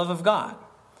justice and the love of God.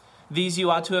 These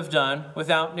you ought to have done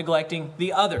without neglecting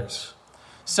the others.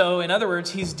 So in other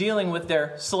words, he's dealing with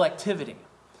their selectivity.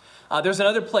 There's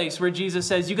another place where Jesus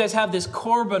says, you guys have this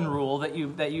Corban rule that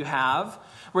you have,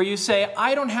 where you say,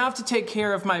 I don't have to take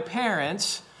care of my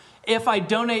parents if I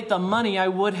donate the money I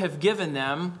would have given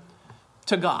them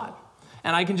to God.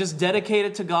 And I can just dedicate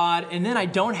it to God, and then I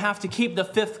don't have to keep the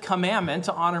fifth commandment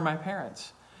to honor my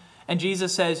parents. And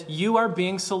Jesus says, you are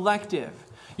being selective.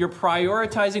 You're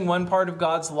prioritizing one part of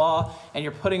God's law, and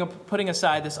you're putting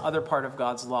aside this other part of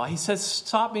God's law. He says,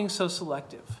 stop being so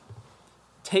selective.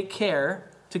 Take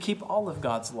care to keep all of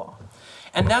God's law.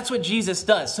 And that's what Jesus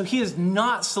does. So he is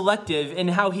not selective in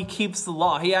how he keeps the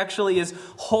law. He actually is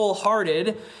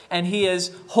wholehearted, and he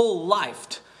is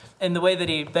whole-lifed in the way that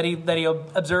he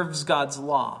observes God's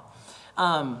law.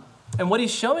 And what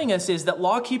he's showing us is that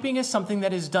law keeping is something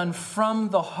that is done from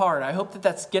the heart. I hope that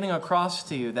that's getting across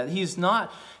to you, that he's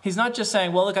not just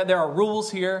saying, well, look, there are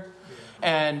rules here,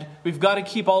 and we've got to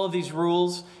keep all of these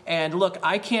rules. And look,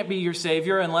 I can't be your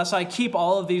savior unless I keep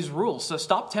all of these rules. So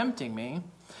stop tempting me.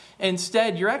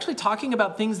 Instead, you're actually talking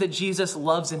about things that Jesus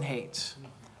loves and hates.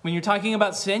 When you're talking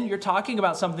about sin, you're talking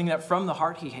about something that from the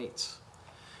heart he hates.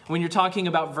 When you're talking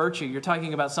about virtue, you're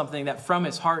talking about something that from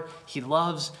his heart he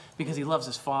loves because he loves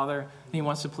his Father and he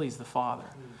wants to please the Father.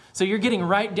 So you're getting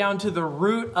right down to the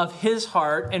root of his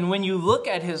heart. And when you look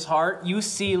at his heart, you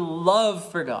see love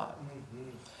for God.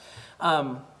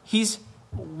 For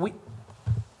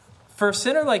a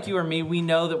sinner like you or me, we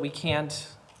know that we can't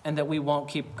and that we won't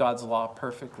keep God's law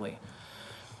perfectly.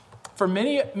 For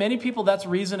many people, that's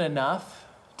reason enough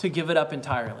to give it up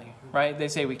entirely. right? They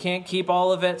say we can't keep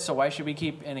all of it, so why should we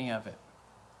keep any of it?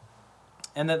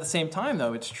 And at the same time,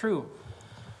 though, it's true.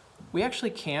 We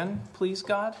actually can please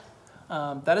God.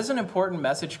 That is an important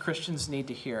message Christians need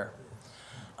to hear.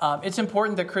 It's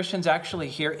important that Christians actually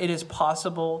hear it is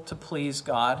possible to please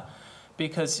God,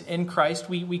 because in Christ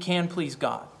we can please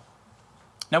God.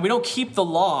 Now, we don't keep the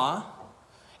law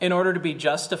in order to be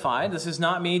justified. This is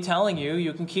not me telling you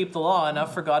you can keep the law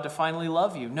enough for God to finally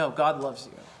love you. No, God loves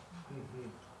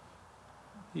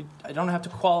you. I don't have to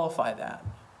qualify that.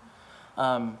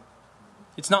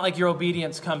 It's not like your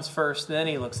obedience comes first, then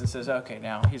he looks and says, okay,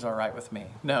 now he's all right with me.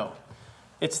 No,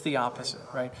 it's the opposite,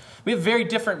 right? We have very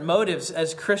different motives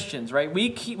as Christians, right? We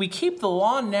keep the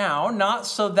law now, not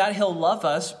so that he'll love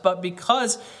us, but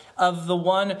because of the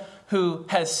one who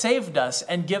has saved us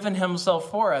and given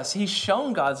himself for us. He's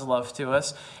shown God's love to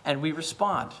us, and we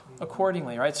respond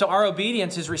accordingly, right? So our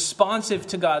obedience is responsive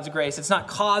to God's grace. It's not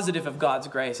causative of God's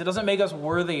grace. It doesn't make us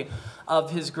worthy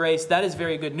of his grace. That is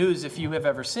very good news if you have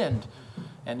ever sinned,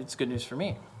 and it's good news for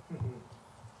me.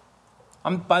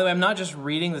 By the way, I'm not just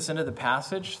reading this into the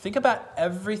passage. Think about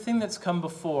everything that's come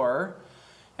before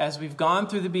as we've gone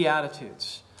through the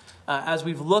Beatitudes. As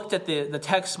we've looked at the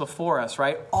text before us,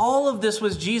 right? All of this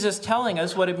was Jesus telling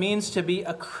us what it means to be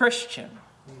a Christian.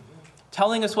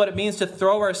 Telling us what it means to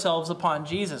throw ourselves upon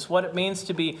Jesus. What it means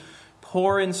to be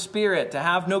poor in spirit. To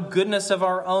have no goodness of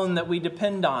our own that we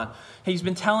depend on. He's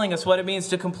been telling us what it means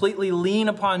to completely lean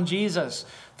upon Jesus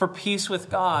for peace with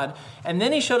God. And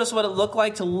then he showed us what it looked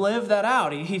like to live that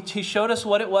out. He showed us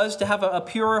what it was to have a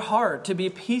pure heart, to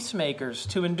be peacemakers,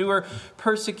 to endure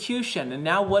persecution. And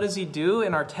now what does he do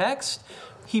in our text?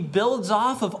 He builds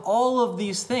off of all of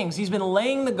these things. He's been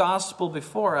laying the gospel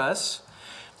before us.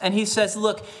 And he says,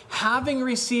 look, having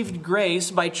received grace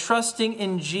by trusting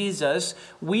in Jesus,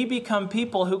 we become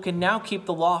people who can now keep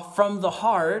the law from the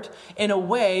heart in a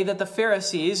way that the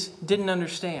Pharisees didn't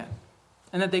understand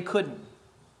and that they couldn't.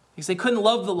 Because they couldn't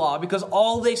love the law because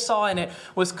all they saw in it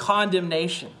was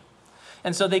condemnation.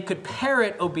 And so they could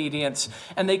parrot obedience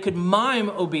and they could mime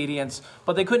obedience,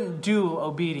 but they couldn't do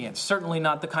obedience. Certainly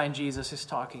not the kind Jesus is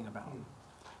talking about.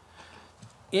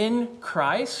 In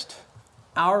Christ,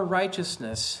 our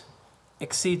righteousness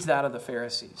exceeds that of the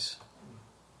Pharisees.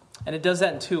 And it does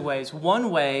that in two ways.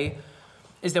 One way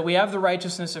is that we have the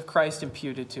righteousness of Christ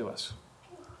imputed to us.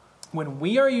 When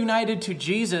we are united to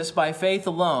Jesus by faith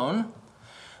alone,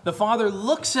 the Father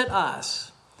looks at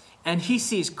us and he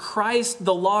sees Christ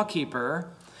the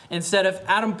lawkeeper instead of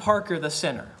Adam Parker the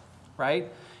sinner,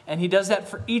 right? And he does that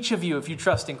for each of you if you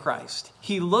trust in Christ.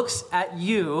 He looks at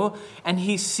you and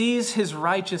he sees his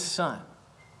righteous Son.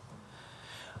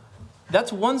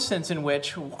 That's one sense in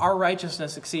which our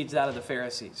righteousness exceeds that of the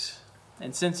Pharisees.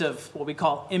 In sense of what we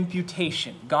call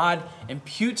imputation. God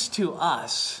imputes to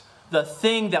us the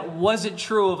thing that wasn't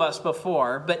true of us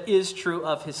before, but is true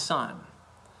of his Son.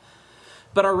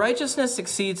 But our righteousness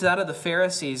exceeds that of the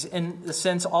Pharisees in the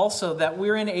sense also that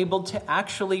we're enabled to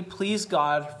actually please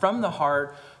God from the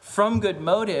heart, from good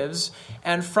motives,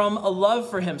 and from a love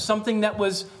for him. Something that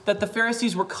the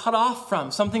Pharisees were cut off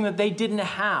from, something that they didn't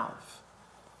have.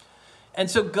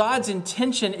 And so God's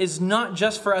intention is not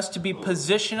just for us to be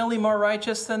positionally more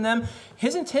righteous than them.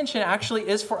 His intention actually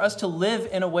is for us to live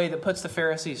in a way that puts the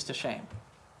Pharisees to shame.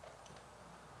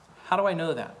 How do I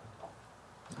know that?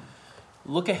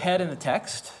 Look ahead in the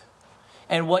text,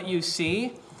 and what you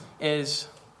see is,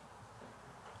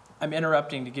 I'm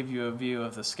interrupting to give you a view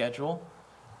of the schedule.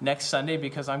 Next Sunday,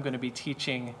 because I'm going to be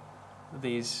teaching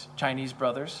these Chinese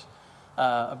brothers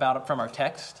about it from our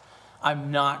text,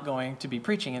 I'm not going to be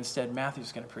preaching. Instead,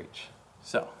 Matthew's going to preach.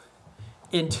 So,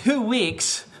 in 2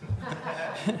 weeks,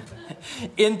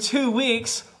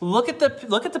 look at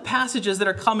the passages that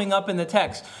are coming up in the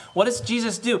text. What does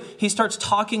Jesus do? He starts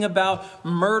talking about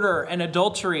murder and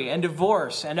adultery and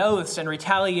divorce and oaths and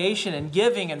retaliation and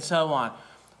giving and so on.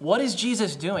 What is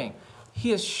Jesus doing?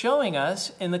 He is showing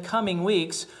us in the coming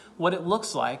weeks what it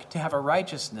looks like to have a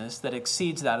righteousness that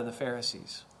exceeds that of the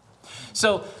Pharisees.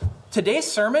 So today's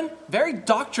sermon, very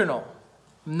doctrinal.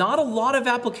 Not a lot of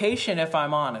application, if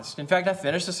I'm honest. In fact, I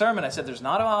finished the sermon. I said, there's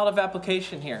not a lot of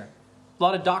application here. A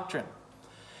lot of doctrine.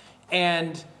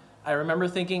 And I remember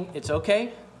thinking, it's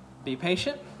okay. Be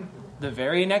patient. The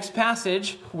very next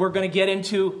passage, we're going to get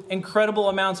into incredible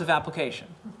amounts of application.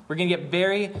 We're going to get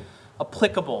very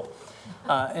applicable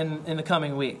in the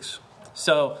coming weeks.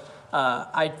 So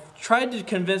I tried to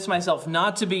convince myself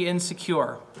not to be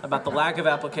insecure about the lack of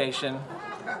application.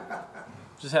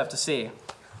 Just have to see.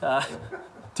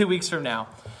 2 weeks from now.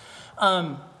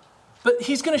 But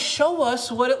he's going to show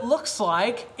us what it looks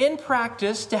like in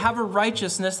practice to have a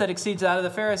righteousness that exceeds that of the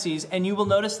Pharisees. And you will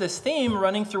notice this theme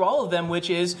running through all of them, which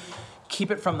is keep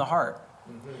it from the heart.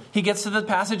 He gets to the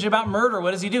passage about murder.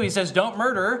 What does he do? He says, don't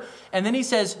murder. And then he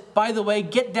says, by the way,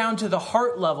 get down to the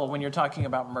heart level when you're talking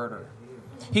about murder.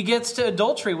 He gets to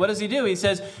adultery. What does he do? He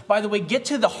says, by the way, get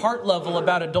to the heart level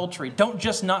about adultery. Don't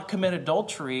just not commit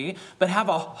adultery, but have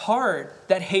a heart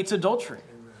that hates adultery.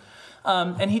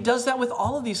 And he does that with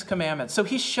all of these commandments. So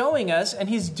he's showing us, and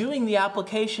he's doing the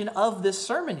application of this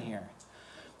sermon here.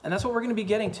 And that's what we're going to be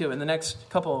getting to in the next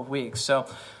couple of weeks. So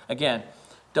again,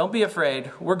 don't be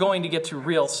afraid. We're going to get to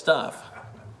real stuff.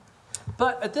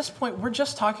 But at this point, we're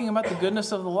just talking about the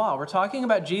goodness of the law. We're talking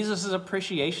about Jesus'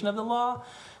 appreciation of the law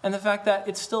and the fact that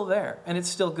it's still there and it's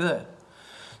still good.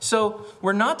 So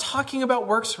we're not talking about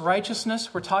works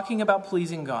righteousness. We're talking about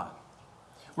pleasing God.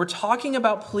 We're talking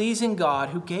about pleasing God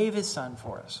who gave his son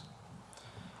for us.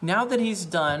 Now that he's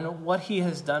done what he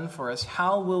has done for us,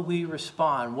 how will we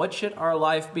respond? What should our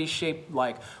life be shaped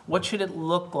like? What should it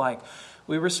look like?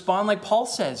 We respond like Paul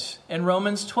says in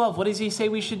Romans 12. What does he say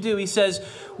we should do? He says,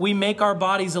 we make our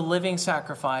bodies a living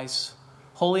sacrifice,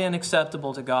 holy and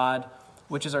acceptable to God,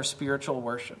 which is our spiritual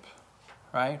worship,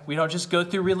 right? We don't just go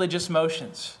through religious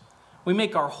motions. We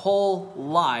make our whole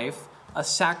life a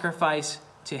sacrifice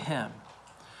to him.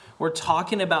 We're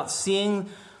talking about seeing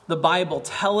the Bible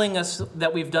telling us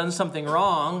that we've done something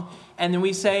wrong, and then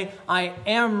we say, I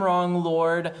am wrong,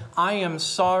 Lord. I am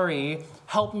sorry.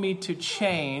 Help me to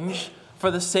change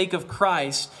for the sake of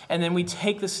Christ. And then we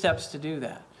take the steps to do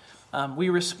that. We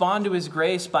respond to his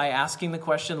grace by asking the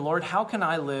question, Lord, how can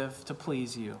I live to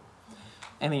please you?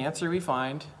 And the answer we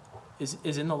find is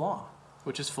in the law,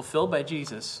 which is fulfilled by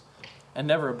Jesus and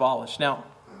never abolished. Now,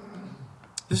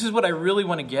 this is what I really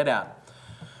want to get at.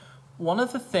 One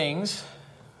of the things,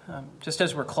 just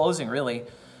as we're closing really,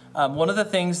 one of the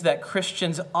things that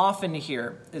Christians often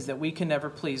hear is that we can never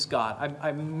please God.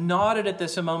 I nodded at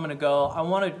this a moment ago. I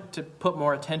wanted to put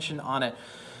more attention on it.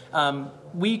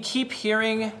 We keep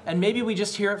hearing, and maybe we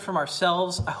just hear it from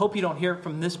ourselves. I hope you don't hear it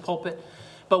from this pulpit.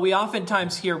 But we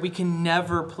oftentimes hear we can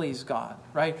never please God,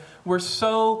 right? We're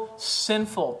so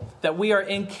sinful that we are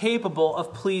incapable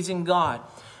of pleasing God.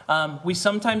 We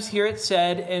sometimes hear it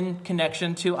said in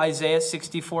connection to Isaiah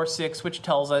 64:6, which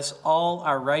tells us all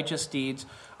our righteous deeds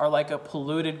are like a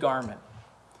polluted garment.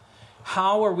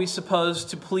 How are we supposed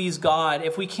to please God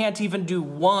if we can't even do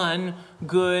one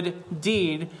good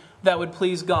deed that would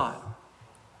please God?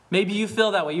 Maybe you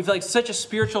feel that way. You feel like such a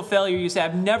spiritual failure. You say,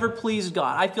 I've never pleased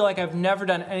God. I feel like I've never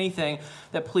done anything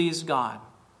that pleased God.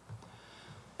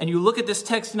 And you look at this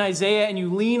text in Isaiah and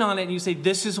you lean on it and you say,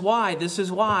 this is why.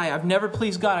 I've never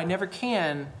pleased God. I never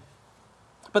can.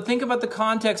 But think about the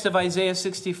context of Isaiah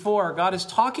 64. God is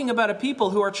talking about a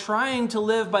people who are trying to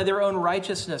live by their own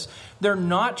righteousness. They're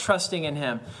not trusting in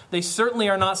him. They certainly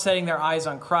are not setting their eyes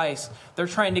on Christ. They're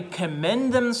trying to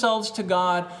commend themselves to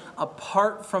God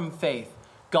apart from faith.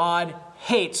 God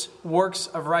hates works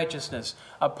of righteousness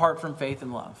apart from faith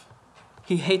and love.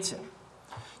 He hates it.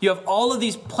 You have all of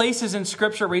these places in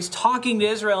Scripture where he's talking to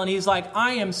Israel and he's like,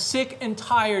 I am sick and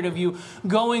tired of you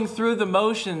going through the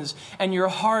motions and your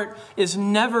heart is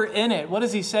never in it. What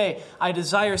does he say? I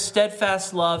desire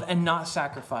steadfast love and not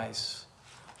sacrifice.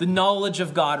 The knowledge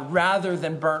of God rather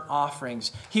than burnt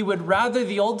offerings. He would rather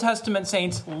the Old Testament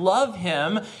saints love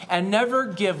him and never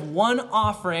give one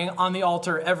offering on the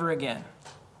altar ever again.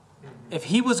 If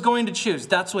he was going to choose,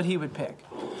 that's what he would pick.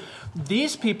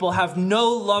 These people have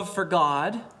no love for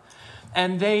God,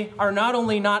 and they are not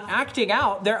only not acting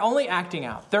out, they're only acting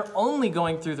out. They're only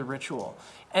going through the ritual.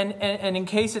 And in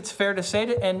case it's fair to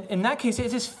say, and in that case,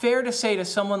 it is fair to say to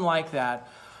someone like that,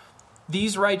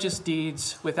 these righteous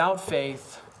deeds without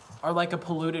faith are like a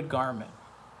polluted garment.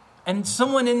 And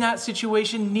someone in that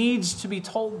situation needs to be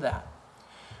told that.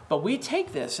 But we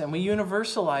take this and we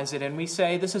universalize it and we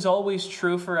say this is always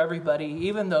true for everybody,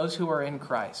 even those who are in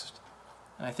Christ.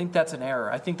 And I think that's an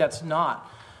error. I think that's not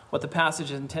what the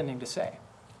passage is intending to say.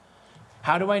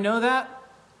 How do I know that?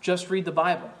 Just read the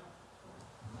Bible.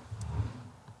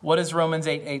 What does Romans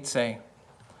 8:8 say?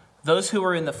 Those who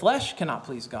are in the flesh cannot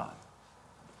please God.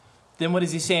 Then what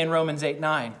does he say in Romans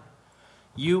 8:9?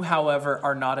 You, however,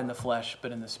 are not in the flesh,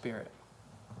 but in the Spirit.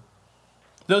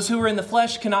 Those who are in the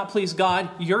flesh cannot please God.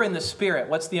 You're in the Spirit.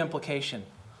 What's the implication?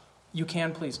 You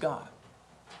can please God.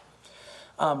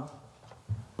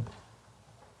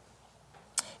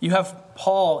 You have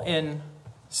Paul in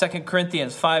 2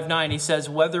 Corinthians 5:9. He says,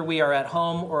 whether we are at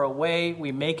home or away,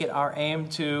 we make it our aim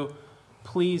to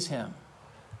please him.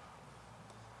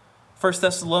 1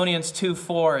 Thessalonians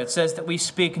 2:4, it says that we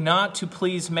speak not to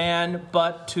please man,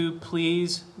 but to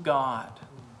please God.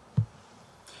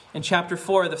 In chapter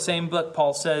 4 of the same book,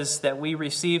 Paul says that we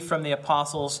receive from the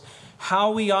apostles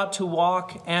how we ought to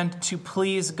walk and to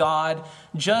please God,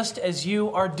 just as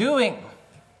you are doing.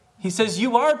 He says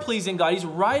you are pleasing God. He's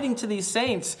writing to these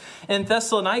saints in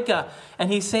Thessalonica,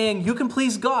 and he's saying you can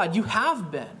please God. You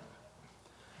have been.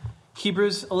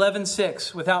 Hebrews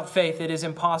 11:6, without faith it is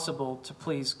impossible to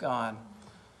please God.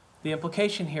 The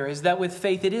implication here is that with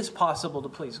faith it is possible to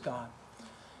please God.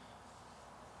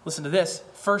 Listen to this,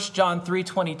 1 John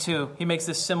 3:22, he makes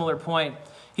this similar point.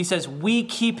 He says, we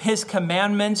keep his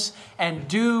commandments and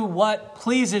do what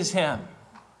pleases him.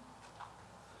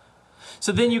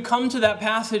 So then you come to that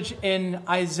passage in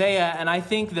Isaiah, and I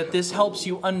think that this helps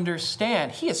you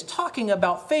understand. He is talking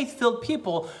about faith-filled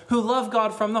people who love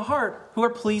God from the heart, who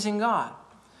are pleasing God.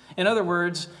 In other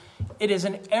words, it is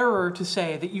an error to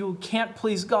say that you can't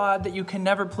please God, that you can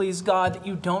never please God, that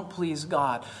you don't please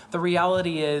God. The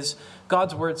reality is,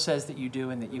 God's word says that you do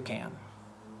and that you can.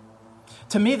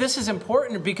 To me, this is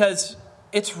important because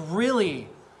it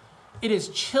is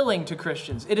chilling to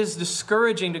Christians. It is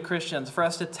discouraging to Christians for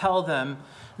us to tell them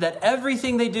that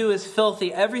everything they do is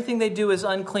filthy, everything they do is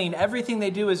unclean, everything they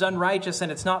do is unrighteous,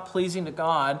 and it's not pleasing to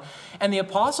God. And the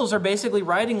apostles are basically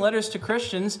writing letters to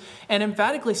Christians and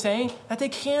emphatically saying that they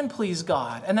can please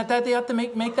God and that they have to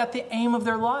make that the aim of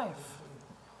their life.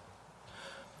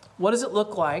 What does it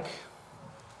look like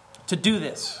to do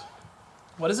this?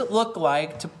 What does it look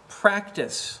like to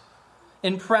practice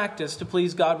to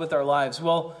please God with our lives?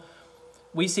 Well,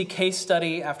 we see case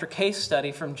study after case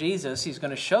study from Jesus. He's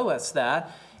going to show us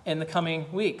that in the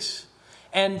coming weeks.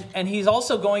 And he's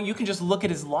also you can just look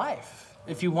at his life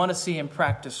if you want to see him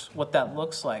practice what that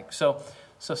looks like. So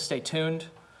stay tuned.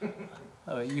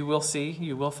 You will see.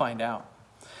 You will find out.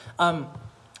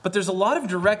 But there's a lot of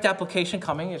direct application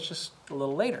coming. It's just a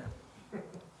little later.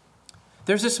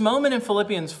 There's this moment in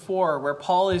Philippians 4 where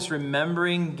Paul is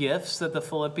remembering gifts that the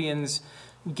Philippians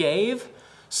gave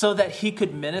so that he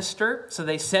could minister. So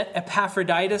they sent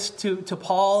Epaphroditus to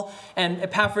Paul, and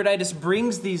Epaphroditus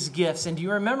brings these gifts. And do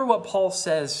you remember what Paul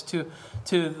says to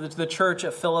the church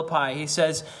of Philippi? He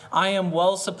says, I am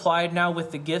well supplied now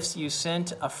with the gifts you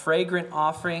sent, a fragrant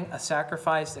offering, a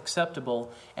sacrifice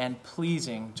acceptable and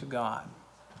pleasing to God.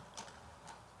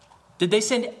 Did they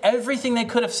send everything they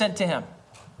could have sent to him?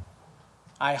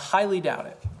 I highly doubt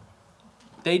it.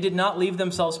 They did not leave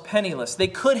themselves penniless. They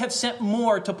could have sent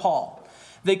more to Paul.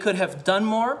 They could have done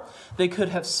more. They could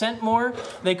have sent more.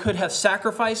 They could have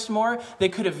sacrificed more. They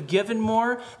could have given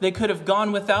more. They could have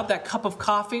gone without that cup of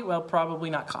coffee. Well, probably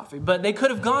not coffee, but they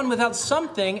could have gone without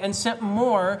something and sent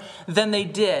more than they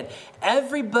did.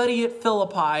 Everybody at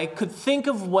Philippi could think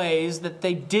of ways that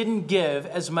they didn't give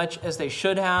as much as they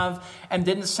should have and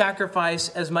didn't sacrifice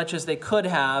as much as they could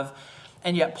have.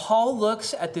 And yet Paul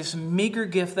looks at this meager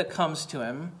gift that comes to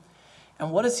him, and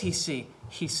what does he see?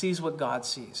 He sees what God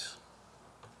sees.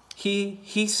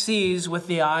 He sees with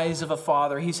the eyes of a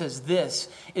father. He says, this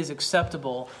is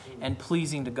acceptable and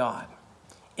pleasing to God.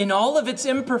 In all of its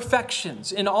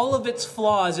imperfections, in all of its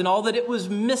flaws, in all that it was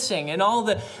missing, in all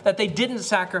that they didn't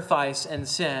sacrifice and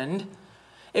send,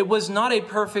 it was not a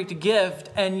perfect gift,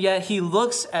 and yet he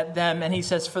looks at them and he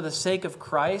says, for the sake of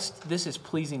Christ, this is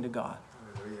pleasing to God.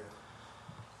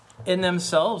 In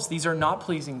themselves, these are not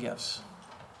pleasing gifts.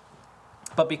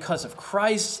 But because of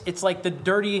Christ, it's like the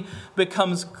dirty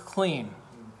becomes clean.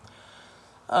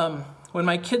 When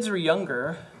my kids were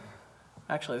younger,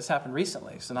 actually this happened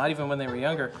recently, so not even when they were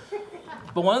younger,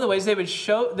 but one of the ways they would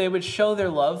show their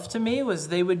love to me was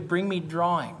they would bring me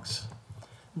drawings.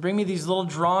 Bring me these little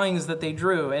drawings that they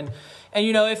drew. And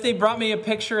you know, if they brought me a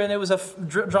picture and it was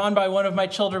drawn by one of my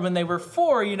children when they were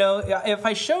 4, you know, if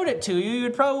I showed it to you,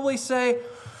 you'd probably say,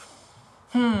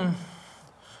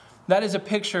 that is a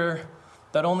picture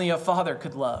that only a father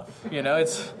could love. You know,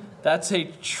 that's a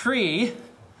tree,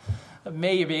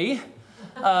 maybe.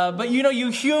 But you know,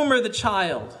 you humor the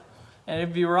child. And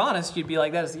if you were honest, you'd be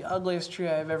like, that is the ugliest tree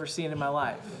I've ever seen in my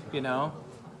life, you know.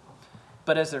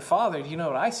 But as their father, do you know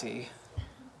what I see?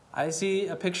 I see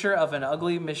a picture of an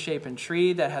ugly, misshapen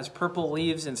tree that has purple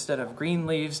leaves instead of green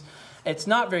leaves. It's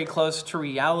not very close to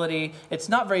reality. It's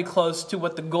not very close to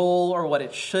what the goal or what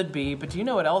it should be. But do you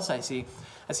know what else I see?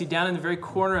 I see down in the very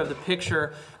corner of the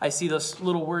picture, I see those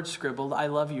little words scribbled, I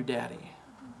love you, Daddy.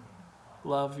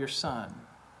 Love your son.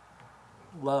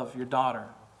 Love your daughter.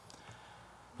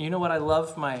 You know what? I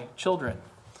love my children.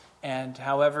 And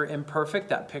however imperfect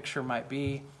that picture might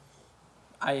be,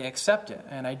 I accept it.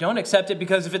 And I don't accept it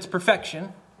because of its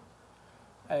perfection.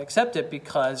 I accept it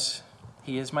because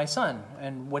He is my son.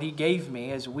 And what he gave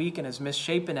me, as weak and as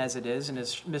misshapen as it is, and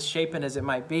as misshapen as it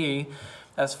might be,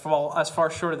 as far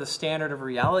short of the standard of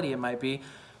reality it might be,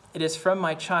 it is from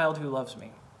my child who loves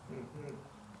me.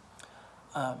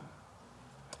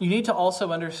 You need to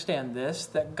also understand this,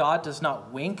 that God does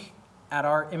not wink at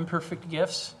our imperfect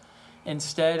gifts.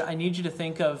 Instead, I need you to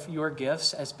think of your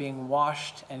gifts as being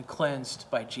washed and cleansed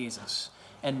by Jesus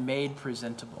and made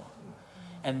presentable.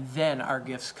 And then our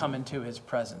gifts come into his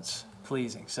presence,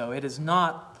 pleasing. So it is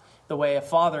not the way a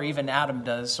father, even Adam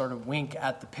does, sort of wink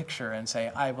at the picture and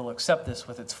say, I will accept this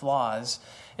with its flaws.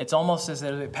 It's almost as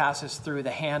if it passes through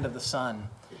the hand of the Son,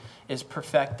 is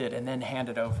perfected, and then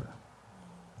handed over.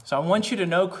 So I want you to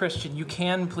know, Christian, you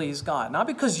can please God. Not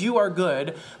because you are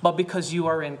good, but because you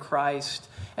are in Christ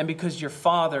and because your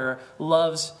Father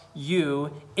loves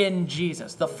you in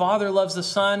Jesus. The Father loves the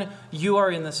Son, you are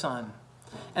in the Son.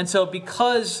 And so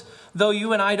because though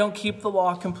you and I don't keep the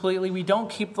law completely, we don't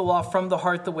keep the law from the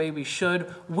heart the way we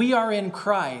should, we are in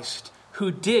Christ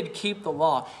who did keep the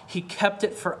law. He kept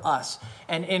it for us.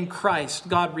 And in Christ,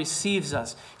 God receives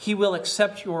us. He will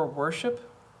accept your worship.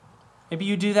 Maybe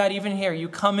you do that even here. You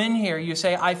come in here, you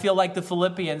say, I feel like the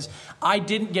Philippians. I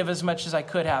didn't give as much as I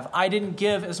could have. I didn't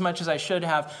give as much as I should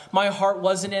have. My heart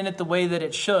wasn't in it the way that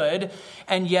it should.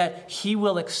 And yet he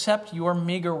will accept your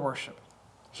meager worship.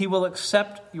 He will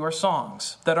accept your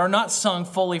songs that are not sung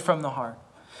fully from the heart.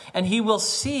 And he will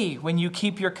see when you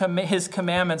keep his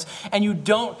commandments and you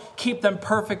don't keep them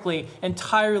perfectly,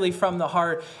 entirely from the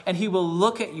heart. And he will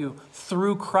look at you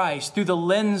through Christ, through the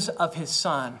lens of his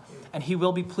Son. And he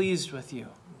will be pleased with you.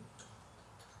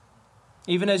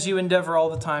 Even as you endeavor all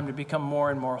the time to become more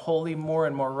and more holy, more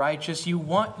and more righteous, you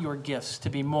want your gifts to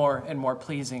be more and more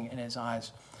pleasing in his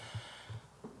eyes.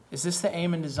 Is this the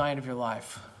aim and design of your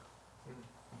life?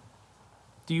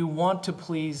 Do you want to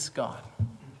please God?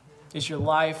 Is your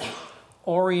life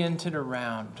oriented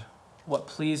around what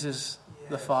pleases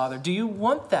the Father? Do you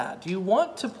want that? Do you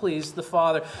want to please the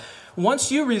Father?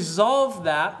 Once you resolve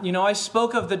that, I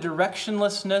spoke of the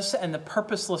directionlessness and the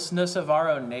purposelessness of our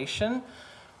own nation.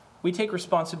 We take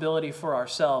responsibility for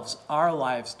ourselves. Our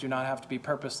lives do not have to be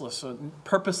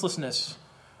purposelessness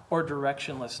or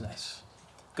directionlessness.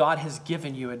 God has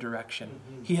given you a direction.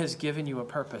 He has given you a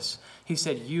purpose. He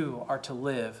said you are to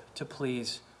live to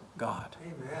please God.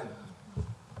 Amen.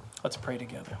 Let's pray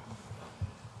together.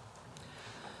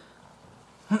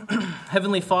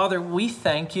 Heavenly Father, we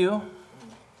thank you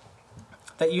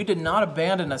that you did not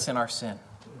abandon us in our sin.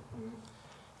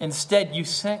 Instead, you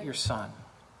sent your Son,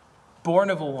 born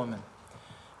of a woman,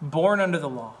 born under the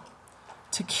law,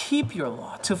 to keep your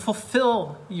law, to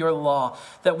fulfill your law,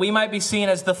 that we might be seen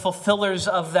as the fulfillers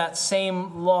of that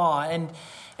same law. And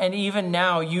even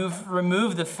now, you've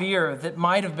removed the fear that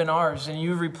might have been ours, and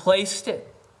you've replaced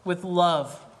it with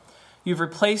love. You've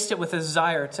replaced it with a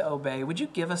desire to obey. Would you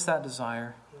give us that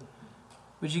desire?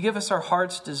 Would you give us our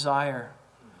heart's desire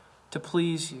to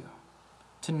please you,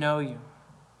 to know you,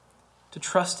 to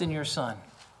trust in your Son?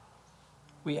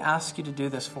 We ask you to do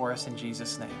this for us in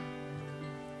Jesus' name.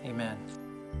 Amen.